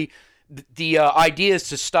 Obviously, the idea is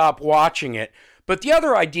to stop watching it, but the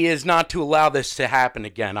other idea is not to allow this to happen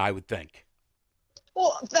again, I would think.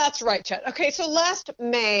 Well, that's right, Chet. Okay, so last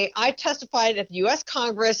May, I testified at the U.S.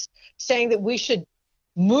 Congress saying that we should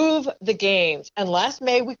move the games. And last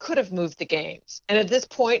May, we could have moved the games. And at this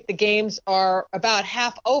point, the games are about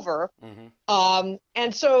half over. And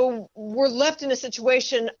so we're left in a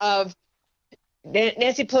situation of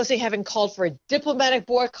Nancy Pelosi having called for a diplomatic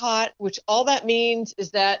boycott, which all that means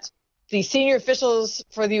is that the senior officials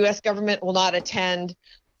for the U.S. government will not attend.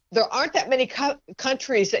 There aren't that many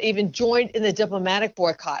countries that even joined in the diplomatic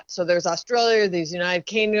boycott. So there's Australia, there's United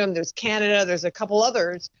Kingdom, there's Canada, there's a couple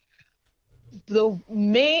others. The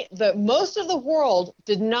most of the world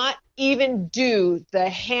did not even do the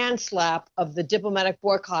hand slap of the diplomatic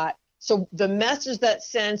boycott. So the message that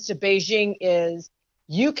sends to Beijing is,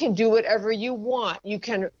 you can do whatever you want. You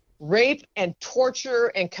can rape and torture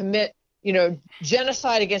and commit,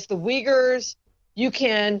 genocide against the Uyghurs. You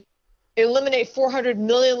can eliminate 400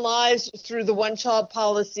 million lives through the one-child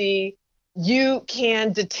policy. You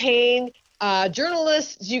can detain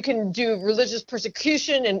journalists. You can do religious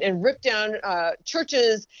persecution and rip down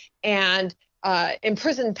churches and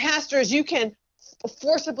imprison pastors. You can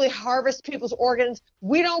forcibly harvest people's organs.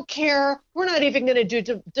 We don't care. We're not even going to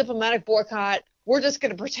do diplomatic boycott. We're just going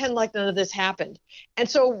to pretend like none of this happened. And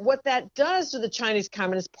so what that does to the Chinese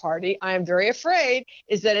Communist Party, I am very afraid,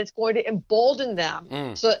 is that it's going to embolden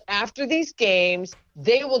them. So that after these games,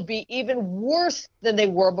 they will be even worse than they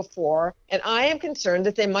were before. And I am concerned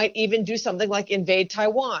that they might even do something like invade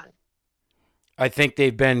Taiwan. I think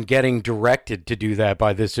they've been getting directed to do that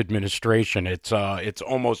by this administration. It's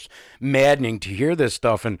almost maddening to hear this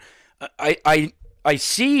stuff. And I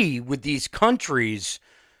see with these countries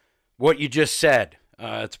what you just said.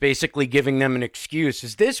 It's basically giving them an excuse.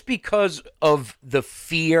 Is this because of the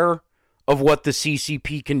fear of what the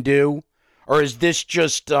CCP can do? Or is this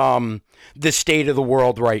just the state of the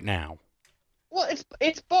world right now? Well,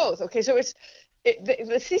 it's both. Okay, so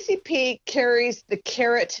the CCP carries the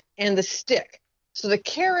carrot and the stick. So the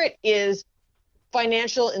carrot is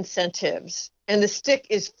financial incentives, and the stick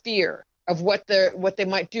is fear of what they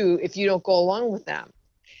might do if you don't go along with them.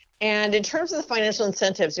 And in terms of the financial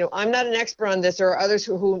incentives, I'm not an expert on this. There are others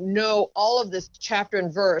who know all of this chapter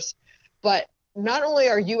and verse, but not only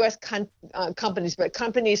are U.S. companies, but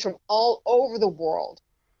companies from all over the world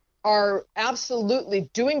are absolutely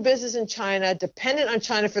doing business in China, dependent on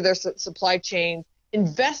China for their supply chain,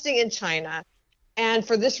 investing in China. And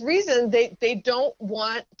for this reason, they don't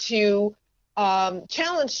want to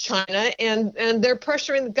challenge China, and they're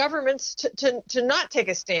pressuring the governments to not take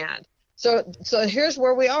a stand. So here's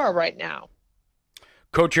where we are right now.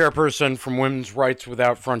 Co-chairperson from Women's Rights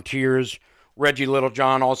Without Frontiers, Reggie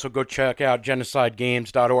Littlejohn. Also go check out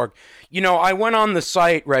genocidegames.org. I went on the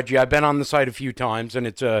site, Reggie. I've been on the site a few times, and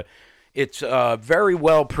it's very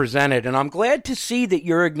well presented. And I'm glad to see that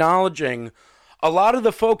you're acknowledging a lot of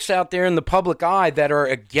the folks out there in the public eye that are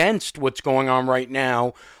against what's going on right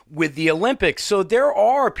now with the Olympics. So there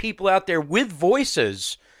are people out there with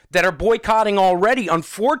voices that are boycotting already.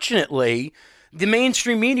 Unfortunately, the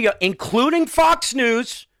mainstream media, including Fox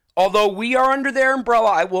News, although we are under their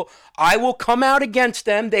umbrella, I will come out against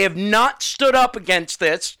them. They have not stood up against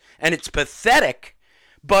this, and it's pathetic.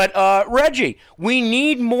 But, Reggie, we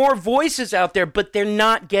need more voices out there, but they're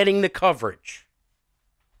not getting the coverage.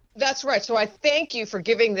 That's right. So I thank you for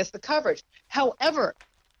giving this the coverage. However,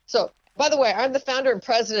 by the way, I'm the founder and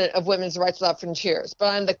president of Women's Rights Without Frontiers, but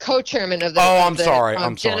I'm the co-chairman of the I'm sorry.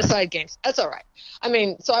 Genocide Games. That's all right. I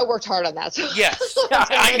mean, so I worked hard on that. So. Yes,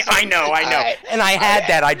 I know. Right. And I had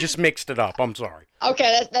that. I just mixed it up. I'm sorry.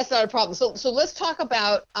 Okay, that's not a problem. So let's talk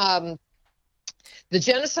about the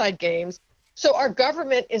Genocide Games. So our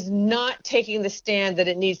government is not taking the stand that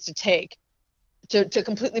it needs to take to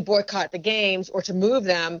completely boycott the games or to move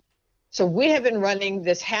them. So we have been running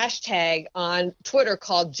this hashtag on Twitter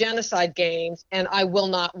called Genocide Games, and I will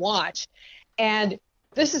not watch. And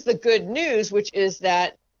this is the good news, which is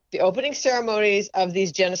that the opening ceremonies of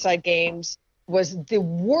these Genocide Games was the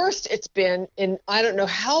worst it's been in I don't know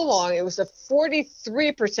how long. It was a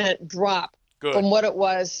 43% drop from what it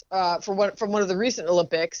was from one of the recent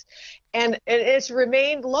Olympics, and it's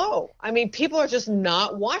remained low. I mean, people are just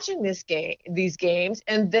not watching these games,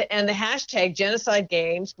 and the hashtag Genocide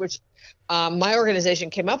Games, which my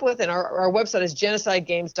organization came up with, and our website is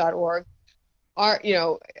genocidegames.org.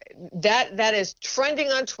 That is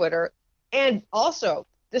trending on Twitter, and also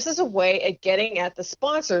this is a way at getting at the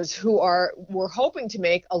sponsors who were hoping to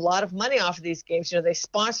make a lot of money off of these games. They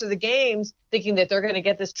sponsor the games thinking that they're going to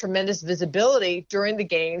get this tremendous visibility during the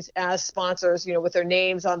games as sponsors, with their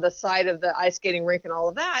names on the side of the ice skating rink and all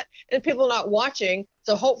of that. And people are not watching.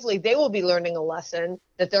 So hopefully they will be learning a lesson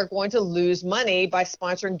that they're going to lose money by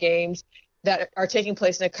sponsoring games that are taking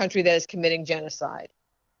place in a country that is committing genocide.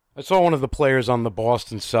 I saw one of the players on the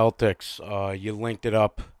Boston Celtics. You linked it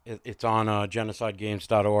up. It's on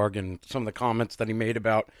genocidegames.org, and some of the comments that he made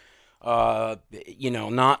about,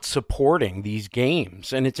 not supporting these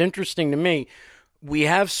games. And it's interesting to me. We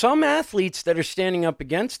have some athletes that are standing up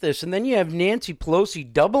against this, and then you have Nancy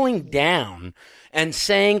Pelosi doubling down and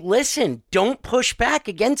saying, listen, don't push back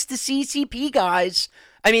against the CCP, guys.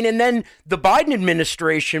 I mean, and then the Biden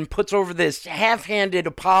administration puts over this half-handed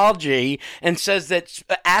apology and says that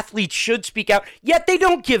athletes should speak out, yet they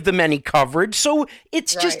don't give them any coverage. So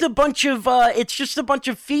it's just a bunch of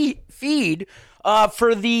feed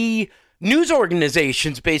for the news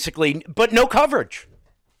organizations, basically, but no coverage.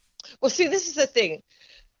 Well, see, this is the thing.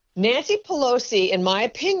 Nancy Pelosi, in my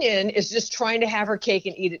opinion, is just trying to have her cake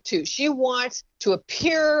and eat it too. She wants to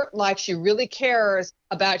appear like she really cares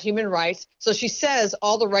about human rights. So she says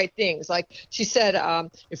all the right things. Like she said,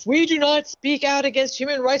 if we do not speak out against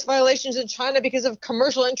human rights violations in China because of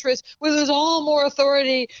commercial interests, we lose all more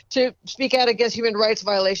authority to speak out against human rights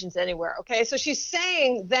violations anywhere. Okay, so she's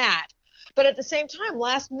saying that. But at the same time,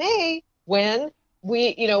 last May, when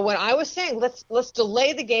I was saying let's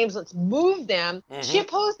delay the games, let's move them, she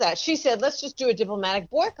opposed that. She said, let's just do a diplomatic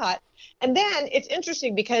boycott. And then it's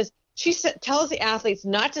interesting because she tells the athletes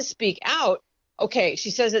not to speak out. Okay,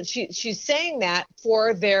 she says that she's saying that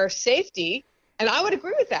for their safety. And I would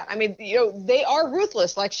agree with that. I mean, they are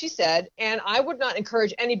ruthless, like she said, and I would not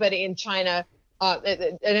encourage anybody in China,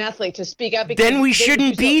 an athlete, to speak out. Because then we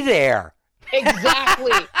shouldn't be there.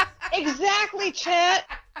 Exactly. Exactly, Chet.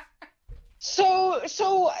 So it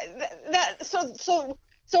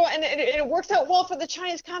works out well for the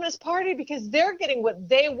Chinese Communist Party because they're getting what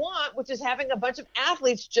they want, which is having a bunch of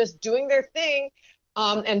athletes just doing their thing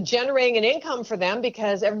and generating an income for them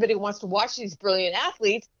because everybody wants to watch these brilliant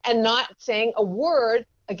athletes and not saying a word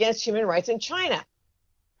against human rights in China.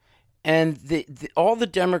 And all the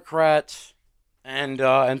Democrats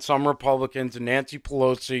and some Republicans and Nancy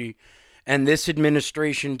Pelosi and this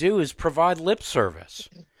administration do is provide lip service.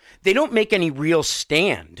 They don't make any real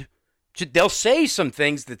stand. They'll say some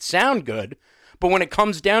things that sound good, but when it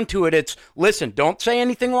comes down to it, it's, listen, don't say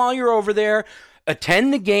anything while you're over there.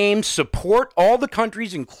 Attend the games, support all the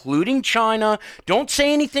countries, including China. Don't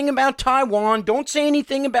say anything about Taiwan. Don't say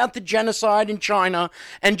anything about the genocide in China,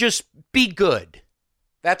 and just be good.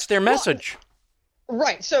 That's their message. Well,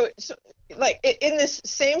 right. So like in this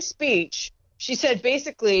same speech, she said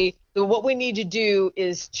basically what we need to do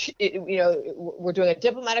is, we're doing a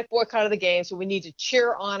diplomatic boycott of the games, so we need to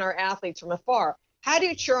cheer on our athletes from afar. How do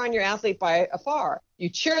you cheer on your athlete by afar? You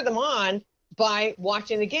cheer them on by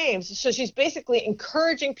watching the games. So she's basically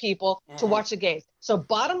encouraging people to watch the games. So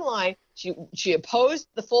bottom line, she opposed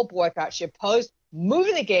the full boycott. She opposed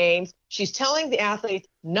moving the games. She's telling the athletes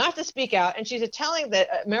not to speak out, and she's telling the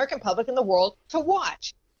American public and the world to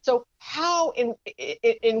watch. So how, in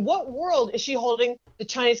what world is she holding the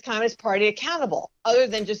Chinese Communist Party accountable, other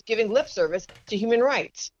than just giving lip service to human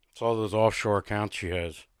rights? It's all those offshore accounts she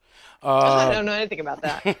has. I don't know anything about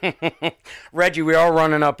that. Reggie, we are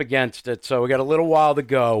running up against it, so we got a little while to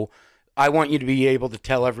go. I want you to be able to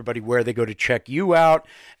tell everybody where they go to check you out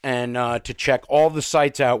and to check all the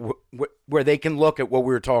sites out where they can look at what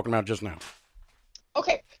we were talking about just now.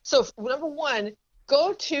 Okay, so number one,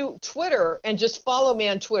 go to Twitter and just follow me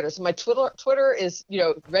on Twitter. So my Twitter is,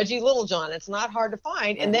 Reggie Littlejohn. It's not hard to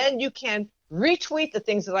find. And then you can retweet the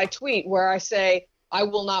things that I tweet where I say, I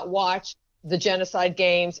will not watch the genocide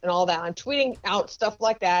games and all that. I'm tweeting out stuff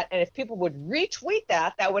like that. And if people would retweet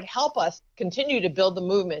that, that would help us continue to build the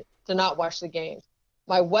movement to not watch the games.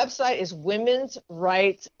 My website is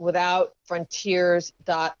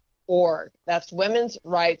womensrightswithoutfrontiers.org. That's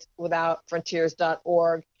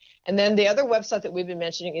womensrightswithoutfrontiers.org. And then the other website that we've been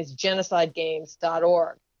mentioning is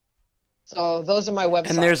genocidegames.org. So those are my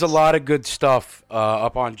websites. And there's a lot of good stuff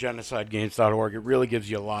up on genocidegames.org. It really gives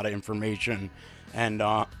you a lot of information. And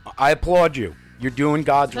I applaud you. You're doing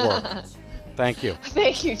God's work. Thank you.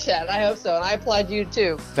 Thank you, Chad. I hope so. And I applaud you,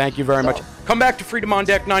 too. Thank you very much. Come back to Freedom on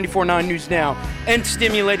Deck, 94.9 News Now, and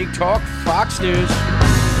stimulating talk, Fox News.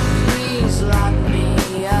 Please lock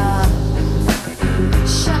me up.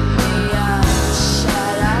 Shut me up.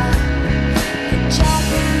 Shut up. Jack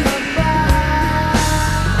in the box.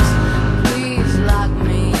 Please lock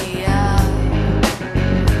me up.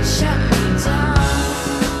 Shut me down.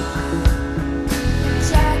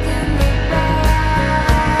 Jack in the box.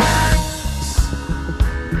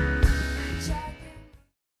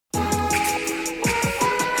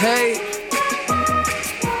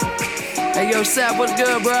 Hey, yo, Sap, what's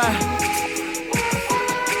good, bruh?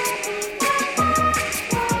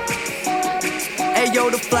 Hey, yo,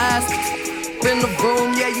 the flies. in the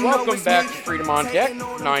room, yeah, you know Welcome it's back me. to Freedom on Deck,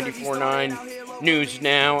 94.9 News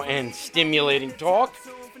Now and Stimulating Talk.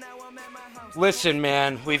 Listen,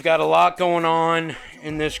 man, we've got a lot going on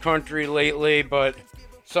in this country lately, but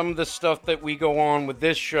some of the stuff that we go on with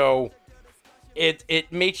this show,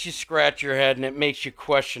 it makes you scratch your head and it makes you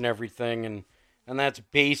question everything, and that's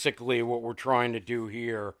basically what we're trying to do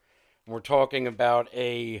here. We're talking about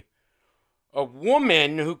a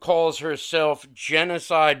woman who calls herself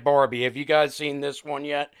Genocide Barbie. Have you guys seen this one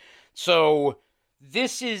yet? So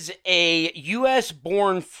this is a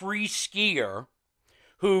U.S.-born free skier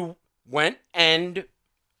who went and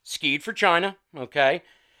skied for China, okay?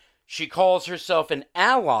 She calls herself an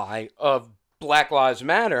ally of Black Lives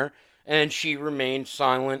Matter, and she remained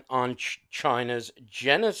silent on China's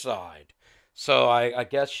genocide. So I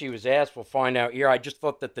guess she was asked, we'll find out here. I just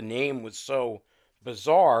thought that the name was so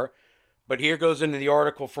bizarre. But here goes into the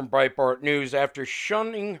article from Breitbart News. After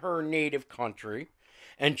shunning her native country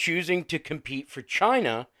and choosing to compete for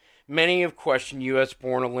China, many have questioned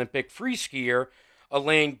U.S.-born Olympic free skier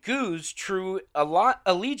Elaine Gu's true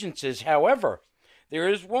allegiances. However, there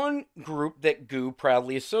is one group that Gu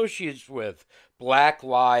proudly associates with: Black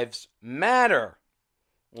Lives Matter.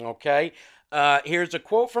 Okay? Here's a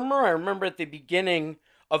quote from her. I remember at the beginning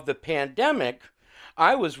of the pandemic,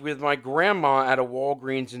 I was with my grandma at a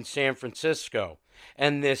Walgreens in San Francisco,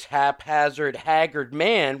 and this haphazard, haggard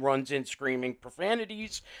man runs in screaming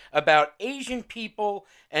profanities about Asian people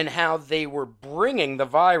and how they were bringing the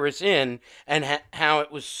virus in and how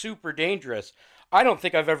it was super dangerous. I don't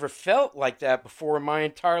think I've ever felt like that before in my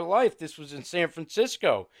entire life. This was in San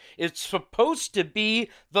Francisco. It's supposed to be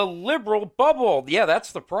the liberal bubble. Yeah,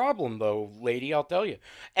 that's the problem, though, lady, I'll tell you.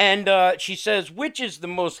 And she says, which is the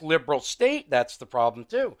most liberal state? That's the problem,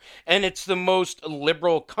 too. And it's the most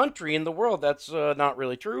liberal country in the world. That's not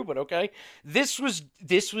really true, but okay. This was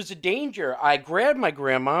a danger. I grabbed my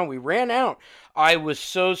grandma. We ran out. I was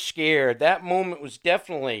so scared. That moment was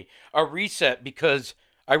definitely a reset because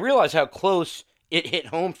I realized how close it hit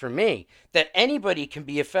home for me, that anybody can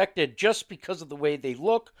be affected just because of the way they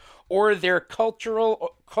look or their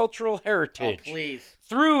cultural heritage. Oh, please.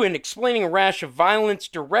 Through and explaining a rash of violence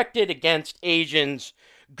directed against Asians,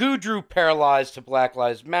 Gu drew paralyzed to Black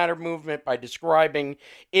Lives Matter movement by describing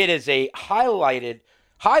it as a highlight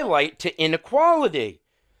to inequality.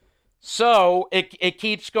 So it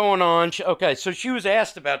keeps going on. Okay, so she was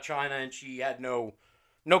asked about China and she had no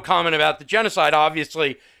comment about the genocide.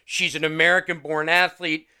 Obviously, she's an American-born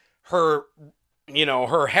athlete. Her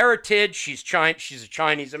heritage, she's a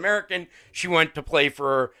Chinese American. She went to play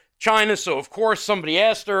for China, so of course somebody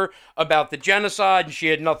asked her about the genocide, and she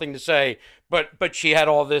had nothing to say. But she had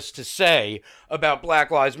all this to say about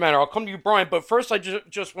Black Lives Matter. I'll come to you, Brian. But first, I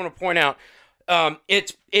just want to point out,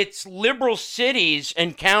 it's liberal cities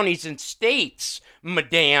and counties and states,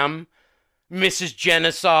 Madame, Mrs.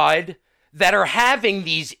 Genocide, that are having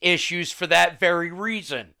these issues for that very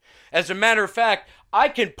reason. As a matter of fact, I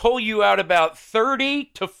can pull you out about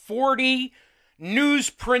 30 to 40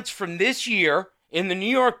 newsprints from this year in the New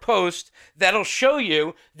York Post that'll show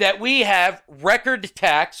you that we have record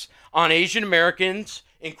attacks on Asian Americans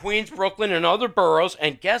in Queens, Brooklyn, and other boroughs.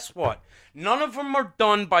 And guess what? None of them are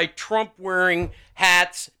done by Trump wearing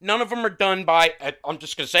hats. None of them are done by, I'm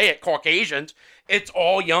just going to say it, Caucasians. It's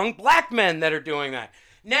all young black men that are doing that.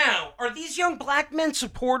 Now, are these young black men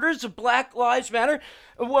supporters of Black Lives Matter?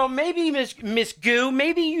 Well, maybe, Miss Gu,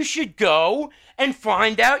 maybe you should go and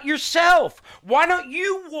find out yourself. Why don't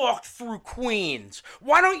you walk through Queens?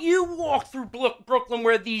 Why don't you walk through Brooklyn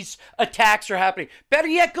where these attacks are happening? Better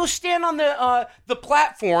yet, go stand on the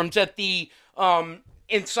platforms at the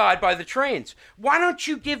inside by the trains. Why don't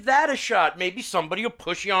you give that a shot? Maybe somebody will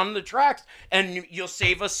push you on the tracks and you'll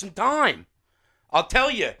save us some time. I'll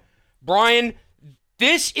tell you, Brian,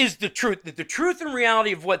 this is the truth. The truth and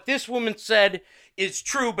reality of what this woman said is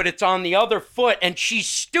true, but it's on the other foot, and she's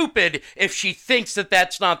stupid if she thinks that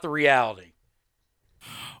that's not the reality.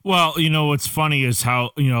 Well, what's funny is how,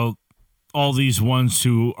 all these ones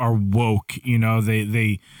who are woke,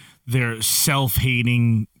 they're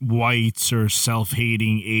self-hating whites or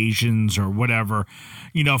self-hating Asians or whatever,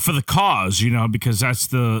 for the cause, because that's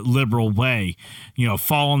the liberal way,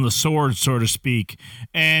 fall on the sword, so to speak.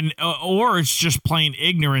 And, or it's just plain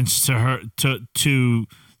ignorance to her, to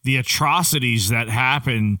the atrocities that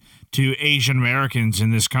happen to Asian Americans in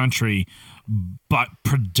this country, but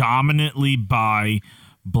predominantly by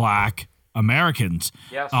Black Americans.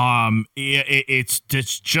 Yes. It's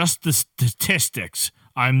just the statistics.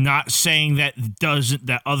 I'm not saying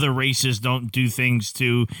that other races don't do things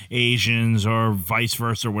to Asians or vice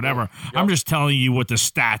versa or whatever. Yep. I'm just telling you what the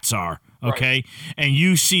stats are. Okay, and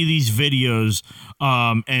you see these videos,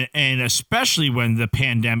 and especially when the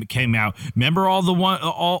pandemic came out. Remember all the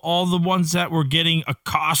ones that were getting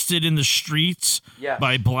accosted in the streets Yes.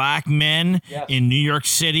 by black men Yes. in New York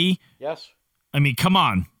City. Yes. I mean, come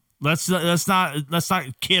on, let's not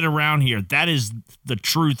kid around here. That is the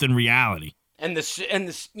truth and reality. And the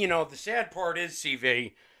sad part is,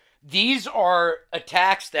 CV, these are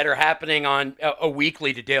attacks that are happening on a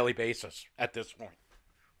weekly to daily basis at this point.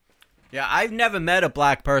 Yeah, I've never met a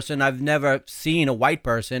black person. I've never seen a white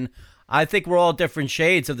person. I think we're all different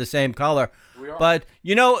shades of the same color. We are. But,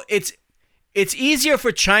 it's easier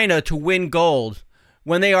for China to win gold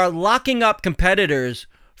when they are locking up competitors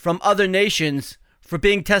from other nations for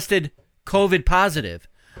being tested COVID positive.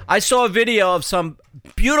 I saw a video of some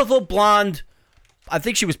beautiful blonde, I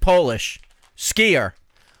think she was Polish, skier,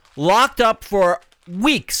 locked up for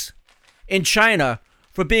weeks in China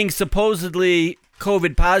for being supposedly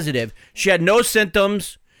COVID positive. She had no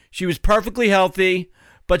symptoms. She was perfectly healthy,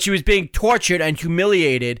 but she was being tortured and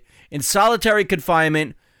humiliated in solitary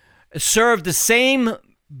confinement, served the same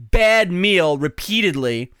bad meal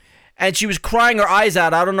repeatedly, and she was crying her eyes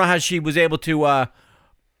out. I don't know how she was able to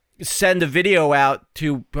send a video out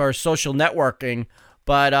to her social networking,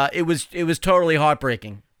 but it was totally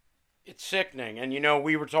heartbreaking. It's sickening. And,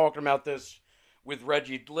 we were talking about this with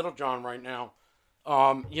Reggie Littlejohn right now.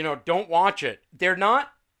 Don't watch it. They're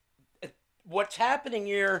not. What's happening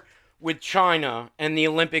here with China and the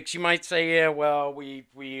Olympics, you might say, yeah, well,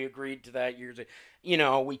 we agreed to that years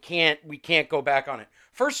ago. We can't go back on it.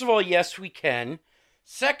 First of all, yes, we can.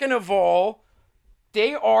 Second of all,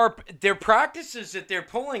 their practices that they're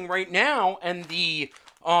pulling right now and the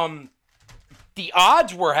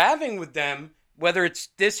odds we're having with them, whether it's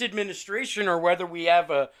this administration or whether we have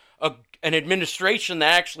an administration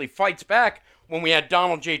that actually fights back when we had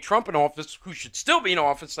Donald J. Trump in office, who should still be in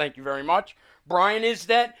office, thank you very much, Brian, is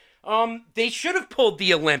that they should have pulled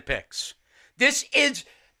the Olympics.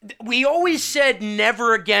 We always said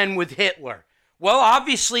never again with Hitler. Well,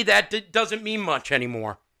 obviously that doesn't mean much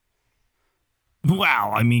anymore.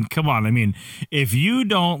 Wow, I mean, come on. I mean, if you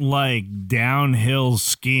don't like downhill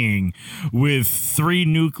skiing with 3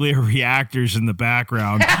 nuclear reactors in the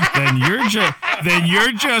background, then you're just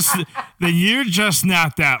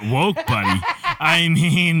not that woke, buddy. I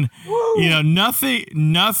mean,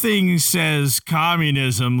 nothing says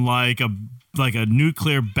communism like a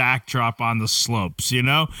nuclear backdrop on the slopes, You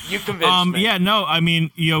convinced me. Yeah, no, I mean,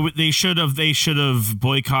 they should have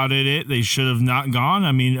boycotted it. They should have not gone.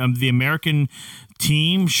 I mean, the American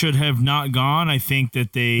team should have not gone. I think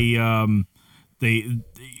that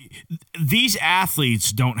these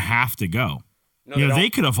athletes don't have to go. No, they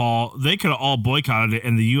could have all boycotted it,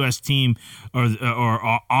 and the U.S. team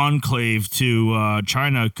or enclave to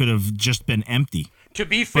China could have just been empty. To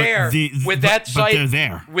be fair, with that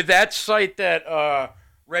site that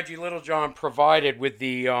Reggie Littlejohn provided with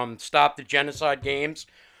the Stop the Genocide Games,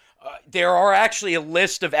 there are actually a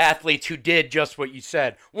list of athletes who did just what you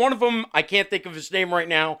said. One of them, I can't think of his name right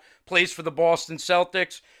now, plays for the Boston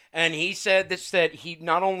Celtics, and he said that he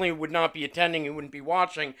not only would not be attending, he wouldn't be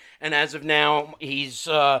watching, and as of now, he's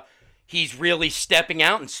really stepping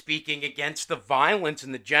out and speaking against the violence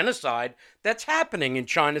and the genocide that's happening in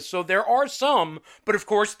China. So there are some, but of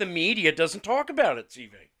course the media doesn't talk about it,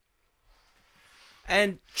 CV.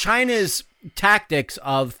 And China's tactics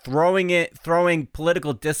of throwing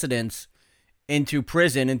political dissidents into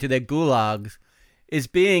prison, into their gulags, is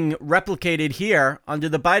being replicated here under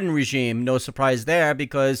the Biden regime. No surprise there,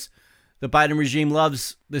 because the Biden regime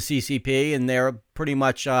loves the CCP, and they're pretty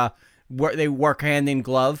much they work hand in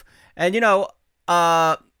glove. And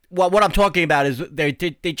what I'm talking about is they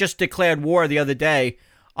just declared war the other day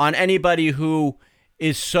on anybody who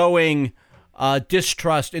is sowing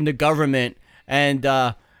distrust in the government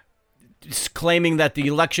and claiming that the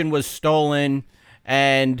election was stolen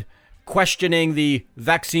and questioning the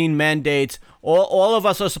vaccine mandates. All of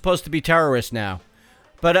us are supposed to be terrorists now.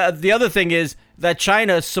 But the other thing is that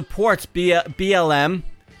China supports BLM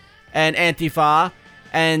and Antifa,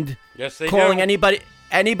 and yes, they calling do.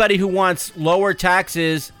 anybody who wants lower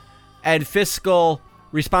taxes and fiscal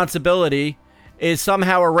responsibility is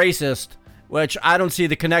somehow a racist, which I don't see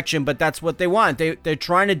the connection, but that's what they want. They're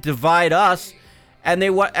trying to divide us, and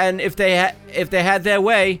if they had their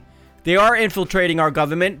way, they are infiltrating our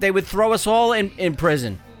government. They would throw us all in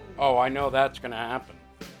prison. Oh, I know that's going to happen.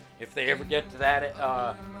 If they ever get to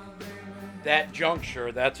that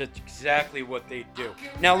juncture, that's exactly what they do.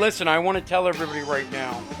 Now, listen, I want to tell everybody right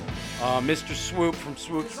now, Mr. Swoop from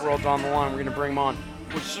Swoop's World's on the line. We're going to bring him on.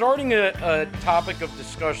 We're starting a topic of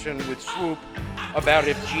discussion with Swoop about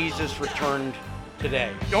if Jesus returned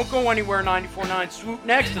today. Don't go anywhere. 94.9 Swoop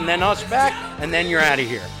next, and then us back, and then you're out of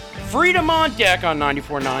here. Freedom on Deck on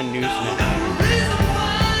 94.9 News Now.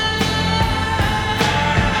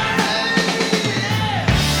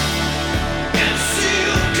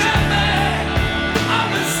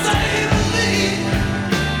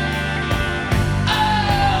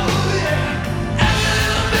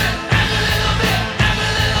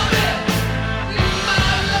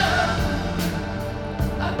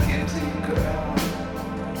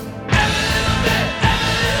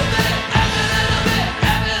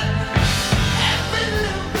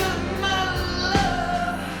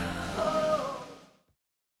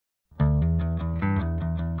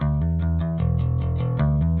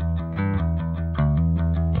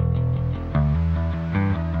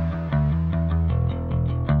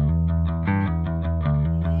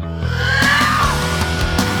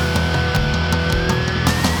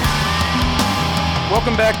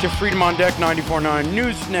 Welcome back to Freedom on Deck 94.9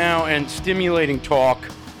 News Now and Stimulating Talk.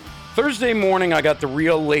 Thursday morning, I got the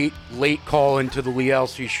real late call into the Lee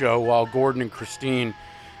Elsey show while Gordon and Christine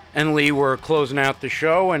and Lee were closing out the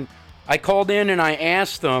show. And I called in and I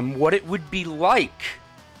asked them what it would be like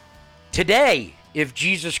today if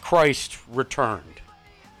Jesus Christ returned.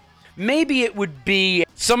 Maybe it would be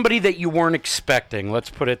somebody that you weren't expecting, let's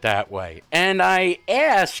put it that way. And I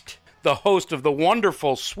asked the host of the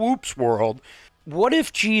wonderful Swoops World, what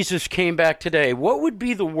if Jesus came back today? What would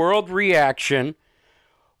be the world reaction?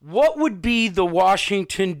 What would be the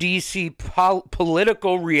Washington, D.C.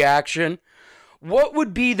 political reaction? What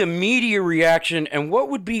would be the media reaction? And what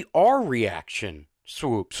would be our reaction,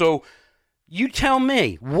 Swoop? So you tell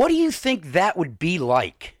me, what do you think that would be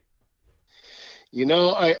like? You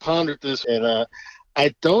know, I pondered this, and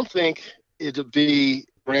I don't think it'd be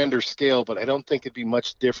grander scale, but I don't think it'd be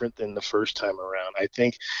much different than the first time around. I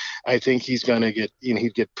think he's going to get,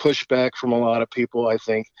 he'd get pushback from a lot of people. I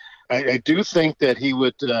do think that he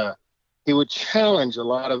would challenge a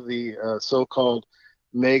lot of the so-called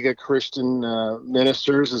mega Christian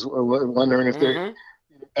ministers, is wondering if they're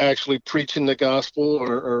actually preaching the gospel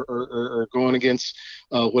or going against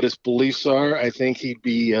what his beliefs are. I think he'd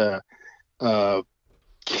be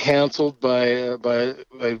canceled by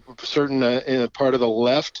a certain part of the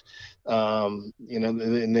left. And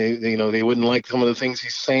they wouldn't like some of the things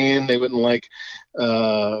he's saying. They wouldn't like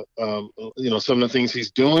some of the things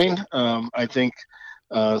he's doing. I think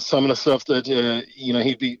some of the stuff that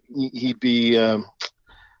he'd be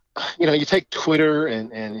you take Twitter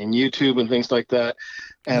and YouTube and things like that.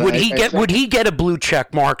 And would he get a blue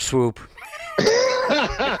check mark, Swoop?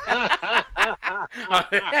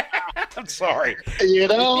 I'm sorry.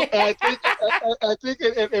 I think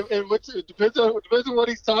it depends on what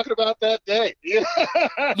he's talking about that day.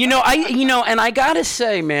 And I gotta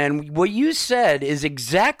say, man, what you said is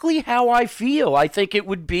exactly how I feel. I think it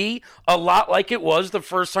would be a lot like it was the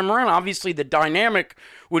first time around. Obviously, the dynamic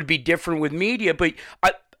would be different with media, but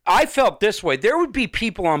I felt this way. There would be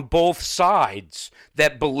people on both sides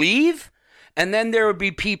that believe, and then there would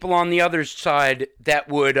be people on the other side that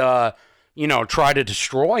would, try to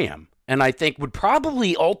destroy him. And I think would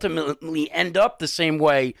probably ultimately end up the same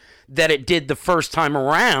way that it did the first time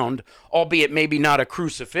around, albeit maybe not a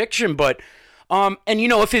crucifixion. But,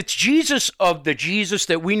 if it's Jesus of the Jesus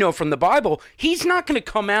that we know from the Bible, he's not going to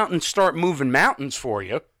come out and start moving mountains for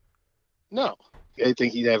you. No. I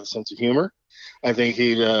think he'd have a sense of humor. I think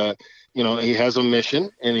he has a mission,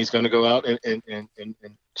 and he's going to go out and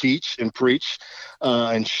teach and preach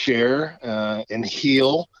and share and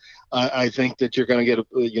heal. I think that you're going to get a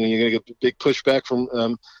big pushback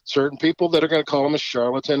from certain people that are going to call him a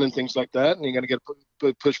charlatan and things like that, and you're going to get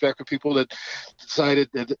pushback from people that decided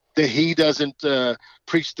that he doesn't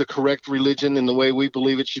preach the correct religion in the way we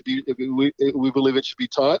believe it should be. We believe it should be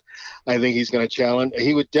taught. I think he's going to challenge.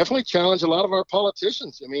 He would definitely challenge a lot of our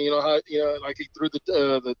politicians. I mean, like he threw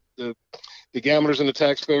the gamblers and the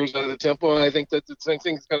taxpayers out of the temple. And I think that the same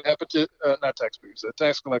thing is going to happen to not taxpayers, the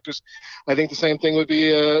tax collectors. I think the same thing would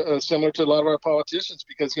be similar to a lot of our politicians,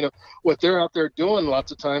 because what they're out there doing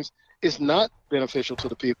lots of times is not beneficial to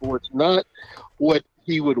the people. It's not what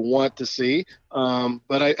he would want to see.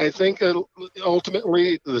 But I think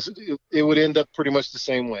ultimately it would end up pretty much the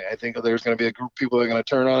same way. I think there's going to be a group of people that are going to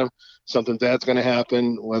turn on him. Something bad's going to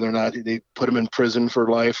happen, whether or not they put him in prison for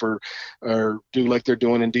life or do like they're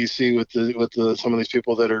doing in D.C. with some of these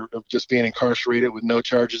people that are just being incarcerated with no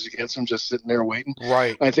charges against them, just sitting there waiting.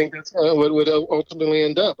 Right. I think that's what would ultimately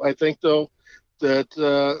end up. I think, though,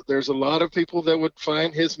 that there's a lot of people that would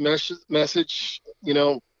find his message,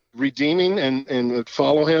 redeeming and would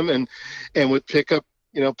follow him and would pick up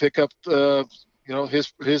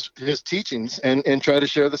his teachings and try to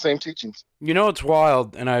share the same teachings. You know, it's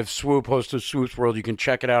wild, and I have Swoop, host of Swoop's World. You can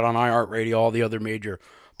check it out on iHeartRadio, all the other major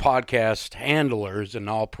podcast handlers, and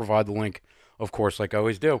I'll provide the link, of course, like I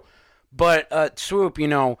always do. But Swoop, you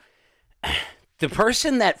know, the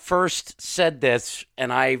person that first said this,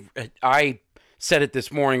 and I said it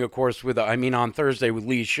this morning, of course, on Thursday with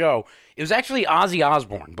Lee's show, it was actually Ozzy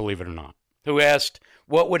Osbourne, believe it or not, who asked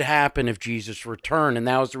what would happen if Jesus returned, and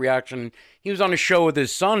that was the reaction. He was on a show with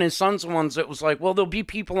his son. His son's the ones that was like, well, there'll be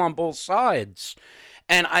people on both sides.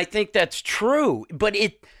 And I think that's true, but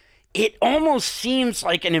it almost seems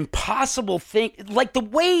like an impossible thing, like the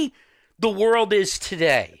way the world is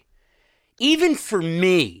today. Even for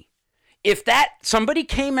me, if somebody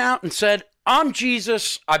came out and said, I'm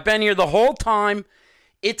Jesus, I've been here the whole time,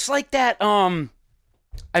 it's like that,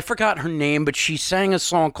 I forgot her name, but she sang a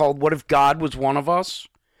song called What If God Was One of Us?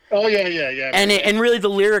 Oh, yeah. And really the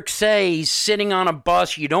lyrics say he's sitting on a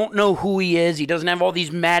bus, you don't know who he is, he doesn't have all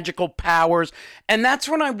these magical powers, and that's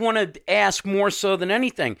what I want to ask more so than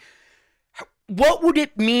anything. What would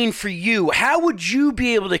it mean for you? How would you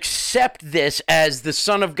be able to accept this as the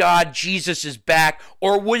Son of God, Jesus is back?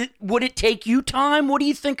 Or would it take you time? What do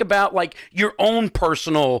you think about, like, your own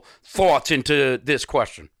personal thoughts into this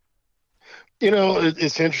question? You know,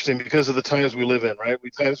 it's interesting because of the times we live in, right?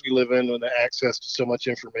 Times we live in when the access to so much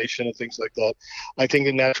information and things like that. I think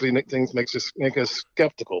it naturally make us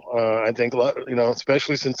skeptical. I think a lot, you know,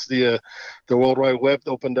 especially since the World Wide Web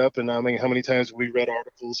opened up, and I mean, how many times we read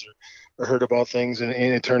articles or heard about things and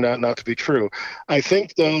it turned out not to be true. I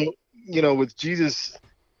think though, you know, with Jesus,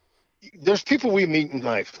 there's people we meet in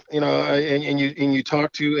life, you know, and you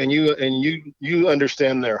talk to and you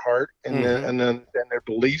understand their heart and their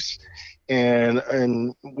beliefs.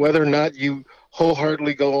 And whether or not you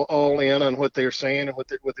wholeheartedly go all in on what they're saying and what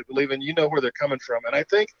they believe in, you know where they're coming from. And I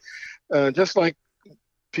think just like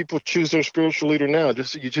people choose their spiritual leader now,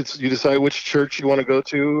 you decide which church you want to go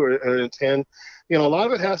to or attend. You know, a lot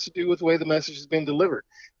of it has to do with the way the message is being delivered.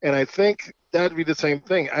 And I think that'd be the same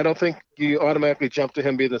thing. I don't think you automatically jump to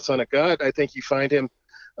him being the Son of God. I think you find him,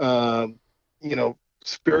 you know,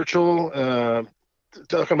 spiritual,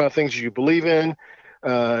 talking about things you believe in.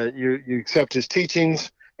 You accept his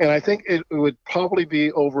teachings, and I think it would probably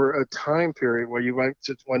be over a time period where you might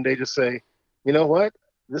just one day just say, you know what,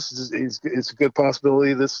 it's a good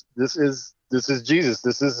possibility. This is Jesus.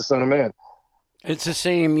 This is the Son of Man. It's the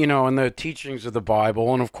same, you know, in the teachings of the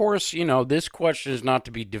Bible, and of course, you know, this question is not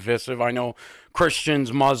to be divisive. I know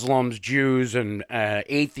Christians, Muslims, Jews, and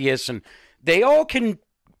atheists, and they all can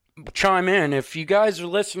chime in. If you guys are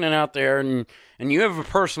listening out there and you have a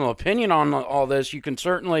personal opinion on all this, you can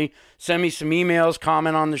certainly send me some emails,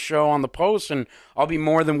 comment on the show, on the post, and I'll be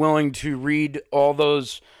more than willing to read all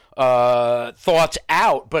those thoughts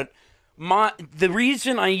out. But the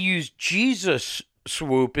reason I use Jesus,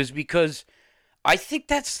 Swoop, is because I think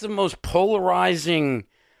that's the most polarizing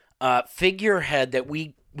figurehead that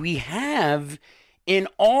we have in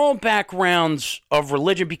all backgrounds of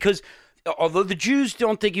religion, because although the Jews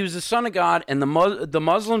don't think he was the Son of God, and the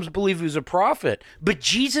Muslims believe he was a prophet, but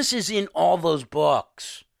Jesus is in all those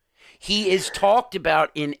books. He is talked about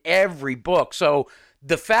in every book. So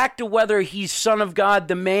the fact of whether he's Son of God,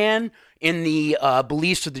 the man, in the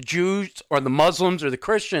beliefs of the Jews or the Muslims or the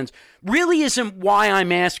Christians, really isn't why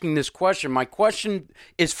I'm asking this question. My question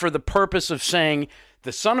is for the purpose of saying,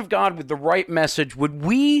 the Son of God with the right message, would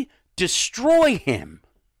we destroy him?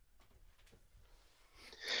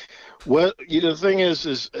 Well, you know, the thing is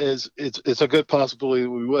it's a good possibility that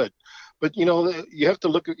we would, but you know, you have to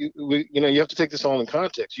look at you know, you have to take this all in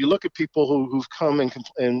context. You look at people who've come and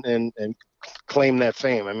claim that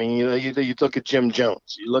fame. I mean, you know, you look at Jim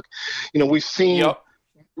Jones. You look, you know, we've seen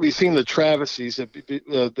the travesties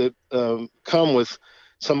that come with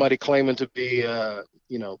somebody claiming to be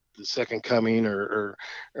you know, the second coming or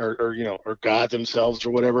you know, or God themselves or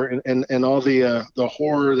whatever, and all the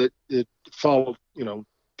horror that followed, you know,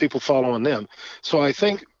 people following them. So I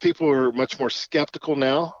think people are much more skeptical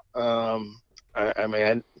now. I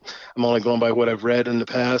mean, I'm only going by what I've read in the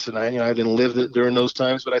past, and I didn't live during those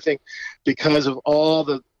times. But I think because of all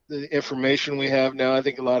the information we have now, I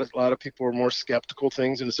think a lot of people are more skeptical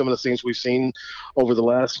things, and some of the things we've seen over the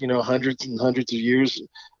last, you know, hundreds and hundreds of years,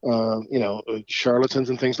 you know, charlatans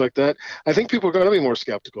and things like that. I think people are going to be more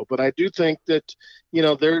skeptical, but I do think that, you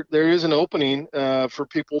know, there is an opening for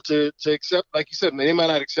people to accept, like you said, they might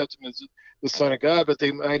not accept him as the Son of God, but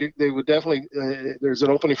they would definitely, there's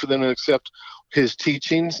an opening for them to accept his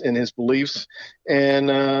teachings and his beliefs and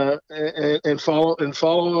follow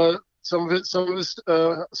some of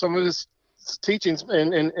his teachings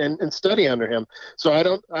and study under him. So I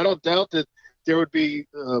don't doubt that there would be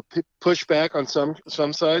pushback on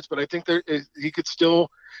some sides, but I think he could still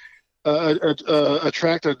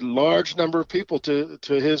attract a large number of people to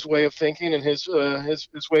his way of thinking and his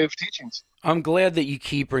way of teachings. I'm glad that you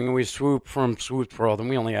keep bringing away Swoop from Swoop's World, and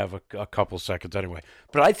we only have a couple seconds anyway.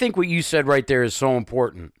 But I think what you said right there is so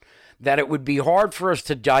important, that it would be hard for us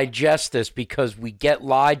to digest this because we get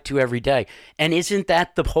lied to every day. And isn't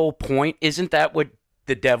that the whole point? Isn't that what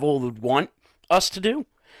the devil would want us to do?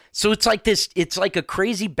 So it's like this. It's like a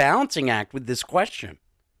crazy balancing act with this question.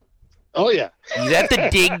 Oh yeah, you'd have to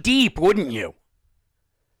dig deep, wouldn't you?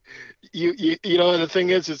 You know, the thing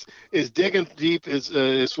is digging deep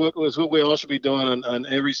is what we all should be doing on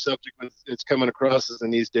every subject it's coming across us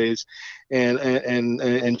in these days,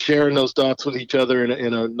 and sharing those dots with each other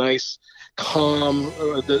in a nice, calm,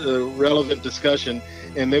 relevant discussion,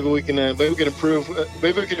 and maybe we can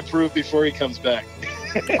improve before he comes back.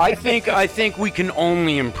 I think we can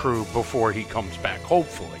only improve before he comes back.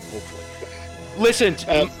 Hopefully. Listen,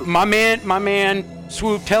 my man,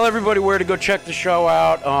 Swoop, tell everybody where to go check the show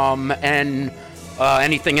out, and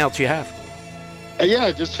anything else you have.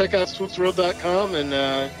 Yeah, just check out swoopsworld.com, and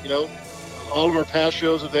all of our past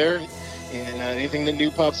shows are there, and anything that new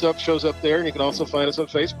pops up shows up there, and you can also find us on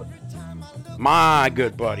Facebook. My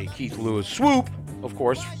good buddy Keith Lewis, Swoop, of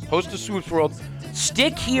course, host of Swoop's World.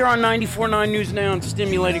 Stick here on 94.9 News Now and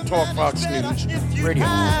Stimulating Talk Fox News Radio.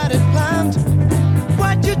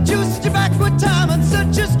 Why'd you choose such a backward time on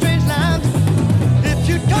such a strange land? If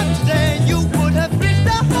you'd come today, you would have reached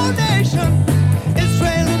the whole nation.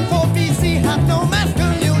 Israel in 4 BC had no mass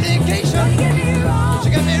communication. Don't you get me wrong. Don't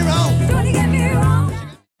you get me wrong. Don't you get me wrong.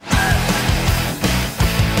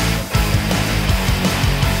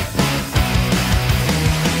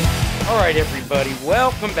 All right, everybody,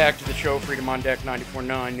 welcome back to the show. Freedom on Deck,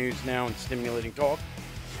 94.9 News Now and Stimulating Talk.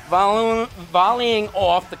 Volleying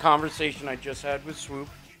off the conversation I just had with Swoop.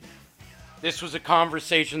 This was a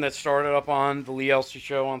conversation that started up on the Lee Elsie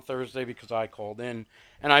show on Thursday because I called in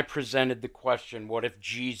and I presented the question, what if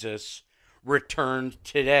Jesus returned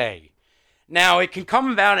today? Now, it can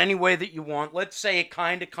come about any way that you want. Let's say it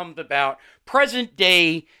kind of comes about present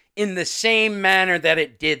day in the same manner that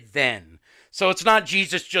it did then. So it's not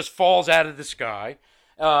Jesus just falls out of the sky.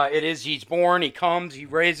 It is he's born, he comes, he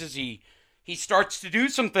raises, he starts to do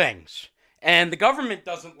some things, and the government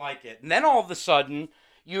doesn't like it. And then all of a sudden,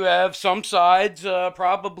 you have some sides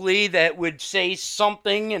probably that would say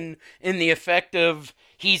something in the effect of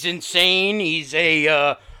he's insane, he's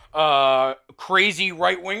a crazy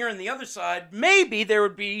right-winger, and the other side, maybe there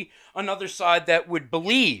would be another side that would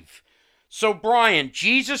believe. So, Brian,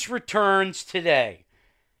 Jesus returns today.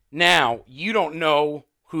 Now, you don't know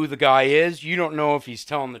who the guy is. You don't know if he's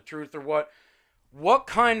telling the truth or what. What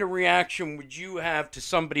kind of reaction would you have to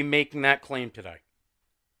somebody making that claim today?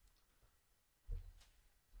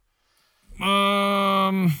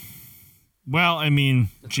 Well, I mean,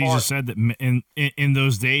 it's Jesus hard. Said that in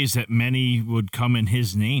those days that many would come in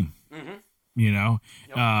his name, in the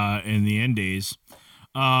end days.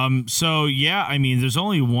 So, yeah, I mean, there's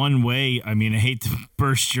only one way. I mean, I hate to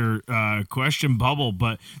burst your question bubble,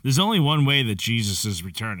 but there's only one way that Jesus is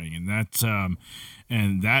returning,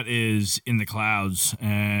 and that is in the clouds,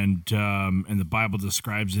 and the Bible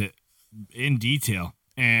describes it in detail.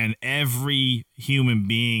 And every human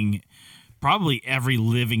being, probably every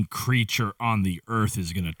living creature on the earth,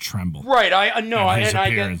 is going to tremble. Right, I know, and I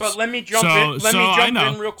get. But let me jump in. Let me jump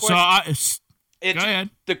in real quick. Go ahead.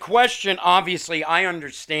 The question, obviously, I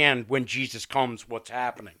understand when Jesus comes, what's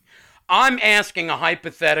happening. I'm asking a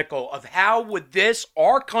hypothetical of how would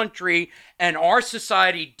our country and our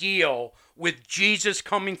society deal with Jesus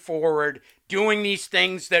coming forward, doing these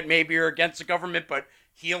things that maybe are against the government, but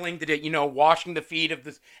healing washing the feet of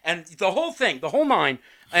this, and the whole thing, the whole nine.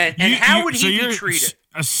 And how would he be treated?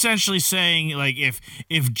 Essentially saying, like, if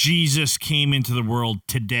Jesus came into the world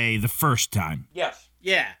today the first time. Yes.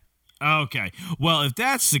 Yeah. Okay. Well, if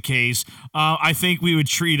that's the case, I think we would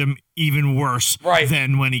treat him even worse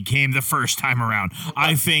than when he came the first time around. Okay.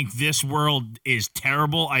 I think this world is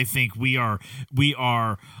terrible. I think we're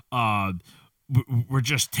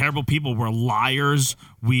just terrible people. We're liars.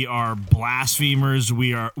 We are blasphemers.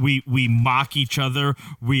 We mock each other.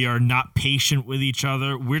 We are not patient with each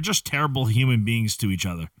other. We're just terrible human beings to each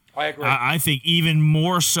other. I agree. I think even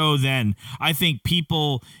more so than I think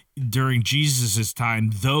people during Jesus'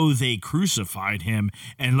 time, though they crucified him,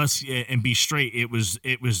 and be straight, it was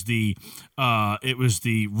the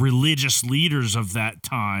religious leaders of that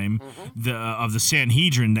time, of the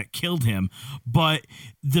Sanhedrin, that killed him. But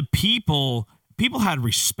the people had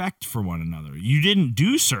respect for one another. You didn't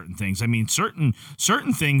do certain things. I mean, certain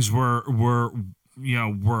things were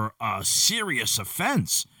were a serious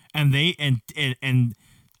offense. And they and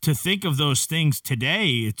to think of those things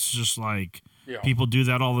today, it's just like people do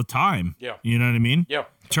that all the time. Yeah. You know what I mean? Yeah.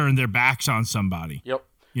 Turn their backs on somebody. Yep.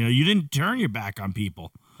 You didn't turn your back on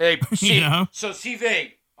people. Hey, So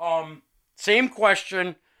CV, same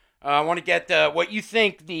question. I want to get what you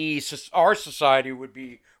think our society would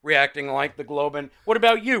be reacting like, the globe, and what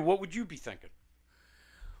about you? What would you be thinking?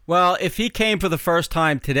 Well, if he came for the first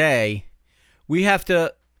time today, we have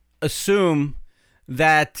to assume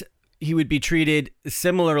that he would be treated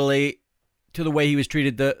similarly to the way he was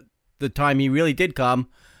treated the time he really did come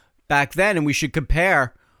back then, and we should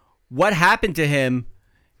compare what happened to him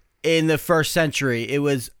in the first century. It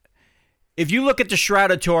was, if you look at the Shroud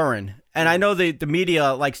of Turin, and I know the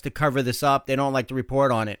media likes to cover this up, they don't like to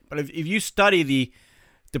report on it, but if you study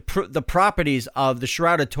the properties of the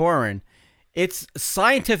Shroud of Turin, it's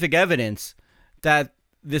scientific evidence that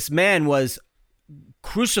this man was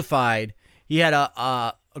crucified. He had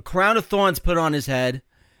a crown of thorns put on his head,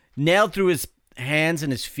 nailed through his hands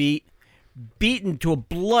and his feet, beaten to a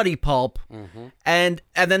bloody pulp, and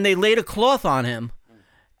then they laid a cloth on him,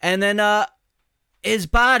 and then his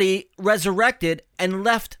body resurrected and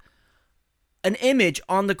left an image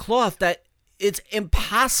on the cloth that it's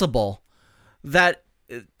impossible that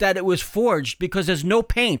it was forged, because there's no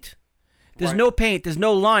paint. There's no paint, there's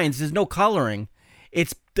no lines, there's no coloring.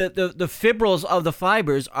 It's the fibrils of the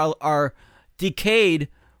fibers are decayed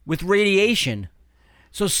with radiation.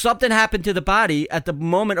 So something happened to the body at the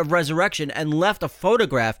moment of resurrection and left a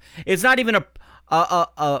photograph. It's not even a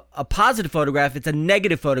positive photograph, it's a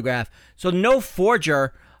negative photograph. So no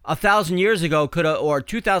forger 1,000 years ago or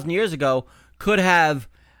 2,000 years ago could have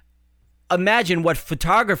imagined what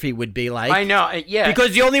photography would be like. I know, yeah.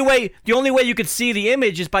 Because the only way you could see the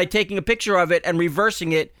image is by taking a picture of it and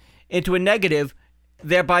reversing it into a negative,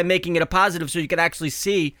 thereby making it a positive, so you could actually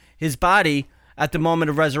see his body at the moment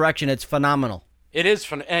of resurrection. It's phenomenal. It is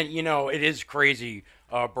fun, and it is crazy,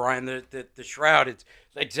 Brian. The shroud, it's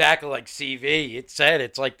exactly like CV. It said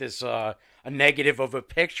it's like this a negative of a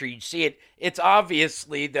picture. You see it. It's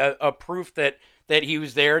obviously a proof that he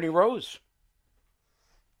was there and he rose.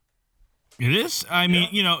 It is. I mean,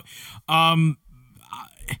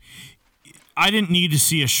 I didn't need to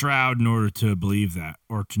see a shroud in order to believe that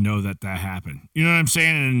or to know that happened. You know what I'm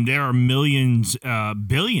saying? And there are billions,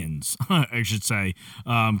 I should say.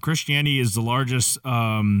 Christianity is the largest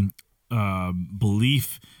belief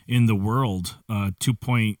in the world,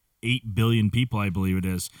 2.8 billion people, I believe it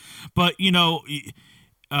is. But, it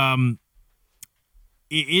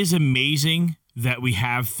is amazing that we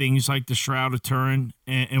have things like the Shroud of Turin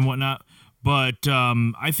and whatnot. But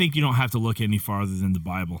I think you don't have to look any farther than the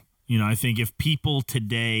Bible. I think if people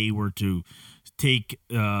today were to take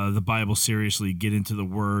the Bible seriously, get into the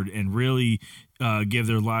Word, and really give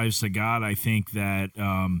their lives to God, I think that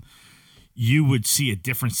you would see a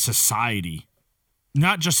different society,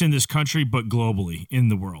 not just in this country, but globally in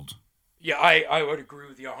the world. Yeah, I would agree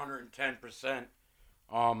with you 110%.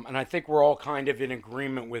 And I think we're all kind of in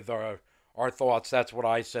agreement with our thoughts. That's what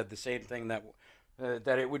I said. The same thing that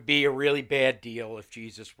it would be a really bad deal if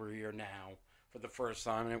Jesus were here now for the first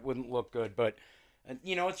time, and it wouldn't look good. But,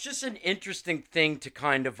 it's just an interesting thing to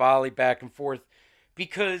kind of volley back and forth,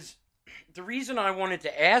 because the reason I wanted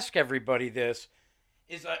to ask everybody this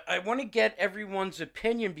is I want to get everyone's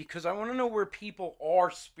opinion, because I want to know where people are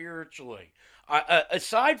spiritually.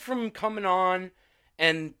 Aside from coming on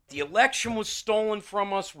and the election was stolen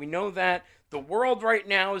from us, we know that. The world right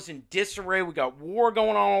now is in disarray. We got war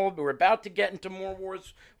going on. We're about to get into more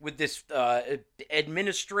wars with this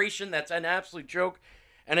administration. That's an absolute joke.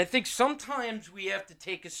 And I think sometimes we have to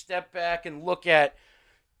take a step back and look at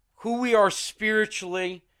who we are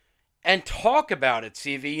spiritually and talk about it,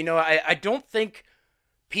 CV. I don't think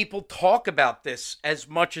people talk about this as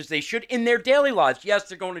much as they should in their daily lives. Yes,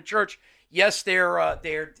 they're going to church. Yes,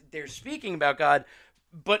 they're speaking about God.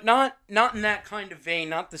 But not in that kind of vein,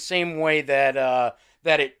 not the same way that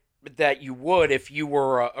you would if you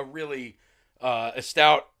were a really a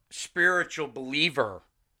stout spiritual believer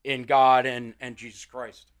in God and Jesus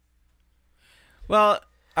Christ. Well,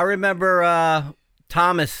 I remember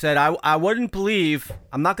Thomas said, I'm not going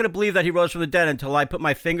to believe that he rose from the dead until I put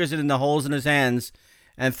my fingers in the holes in his hands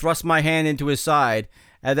and thrust my hand into his side.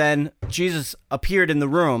 And then Jesus appeared in the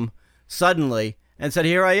room suddenly and said,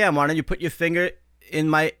 "Here I am. Why don't you put your fingers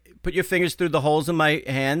through the holes in my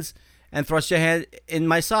hands and thrust your hand in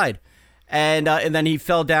my side." And then he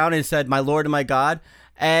fell down and said, "My Lord and my God."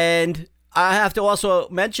 And I have to also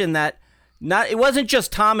mention that it wasn't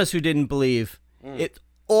just Thomas who didn't believe.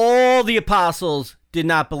 All the apostles did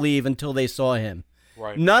not believe until they saw him.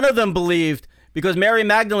 Right. None of them believed because Mary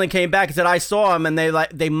Magdalene came back and said, I saw him, and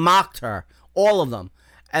they mocked her, all of them.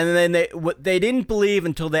 And then they didn't believe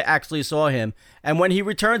until they actually saw him. And when he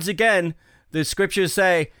returns again, the scriptures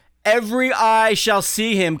say, every eye shall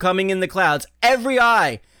see him coming in the clouds, every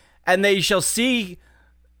eye, and they shall see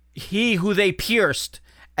he who they pierced,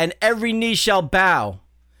 and every knee shall bow.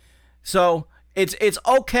 So it's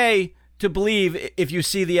okay to believe if you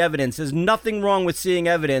see the evidence. There's nothing wrong with seeing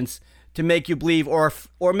evidence to make you believe, or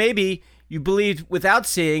maybe you believe without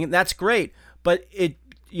seeing. That's great, but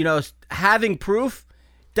having proof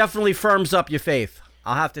definitely firms up your faith.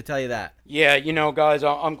 I'll have to tell you that. Yeah, guys,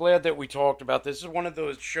 I'm glad that we talked about this. This is one of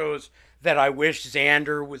those shows that I wish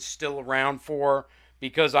Xander was still around for,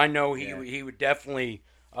 because I know he would definitely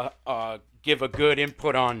give a good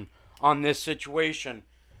input on this situation.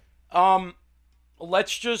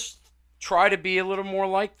 Let's just try to be a little more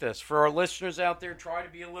like this. For our listeners out there, try to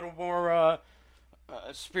be a little more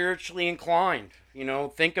spiritually inclined.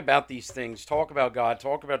 Think about these things. Talk about God.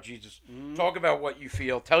 Talk about Jesus. Talk about what you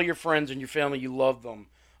feel. Tell your friends and your family you love them.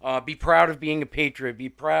 Be proud of being a patriot. Be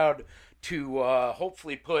proud to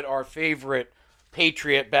hopefully put our favorite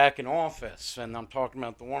patriot back in office. And I'm talking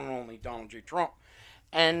about the one and only Donald J. Trump.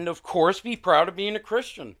 And, of course, be proud of being a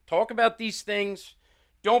Christian. Talk about these things.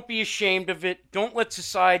 Don't be ashamed of it. Don't let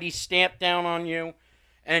society stamp down on you.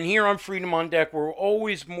 And here on Freedom on Deck, we're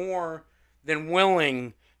always more than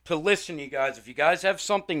willing to listen to you guys. If you guys have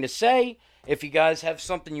something to say, if you guys have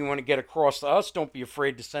something you want to get across to us, don't be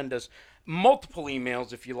afraid to send us multiple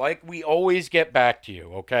emails if you like. We always get back to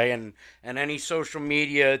you, okay? And any social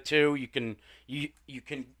media, too, you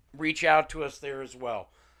can reach out to us there as well.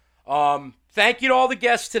 Thank you to all the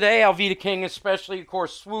guests today, Alveda King especially, of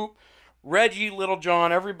course, Swoop, Reggie, Little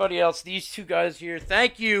John, everybody else, these two guys here.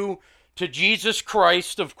 Thank you to Jesus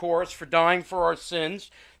Christ, of course, for dying for our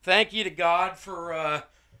sins. Thank you to God for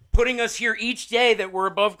putting us here each day that we're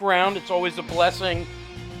above ground. It's always a blessing.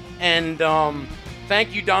 And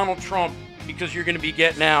thank you, Donald Trump, because you're going to be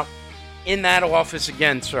getting out in that office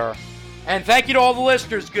again, sir. And thank you to all the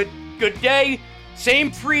listeners. Good day.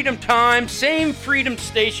 Same freedom time, same freedom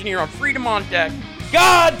station here on Freedom on Deck.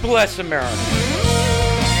 God bless America.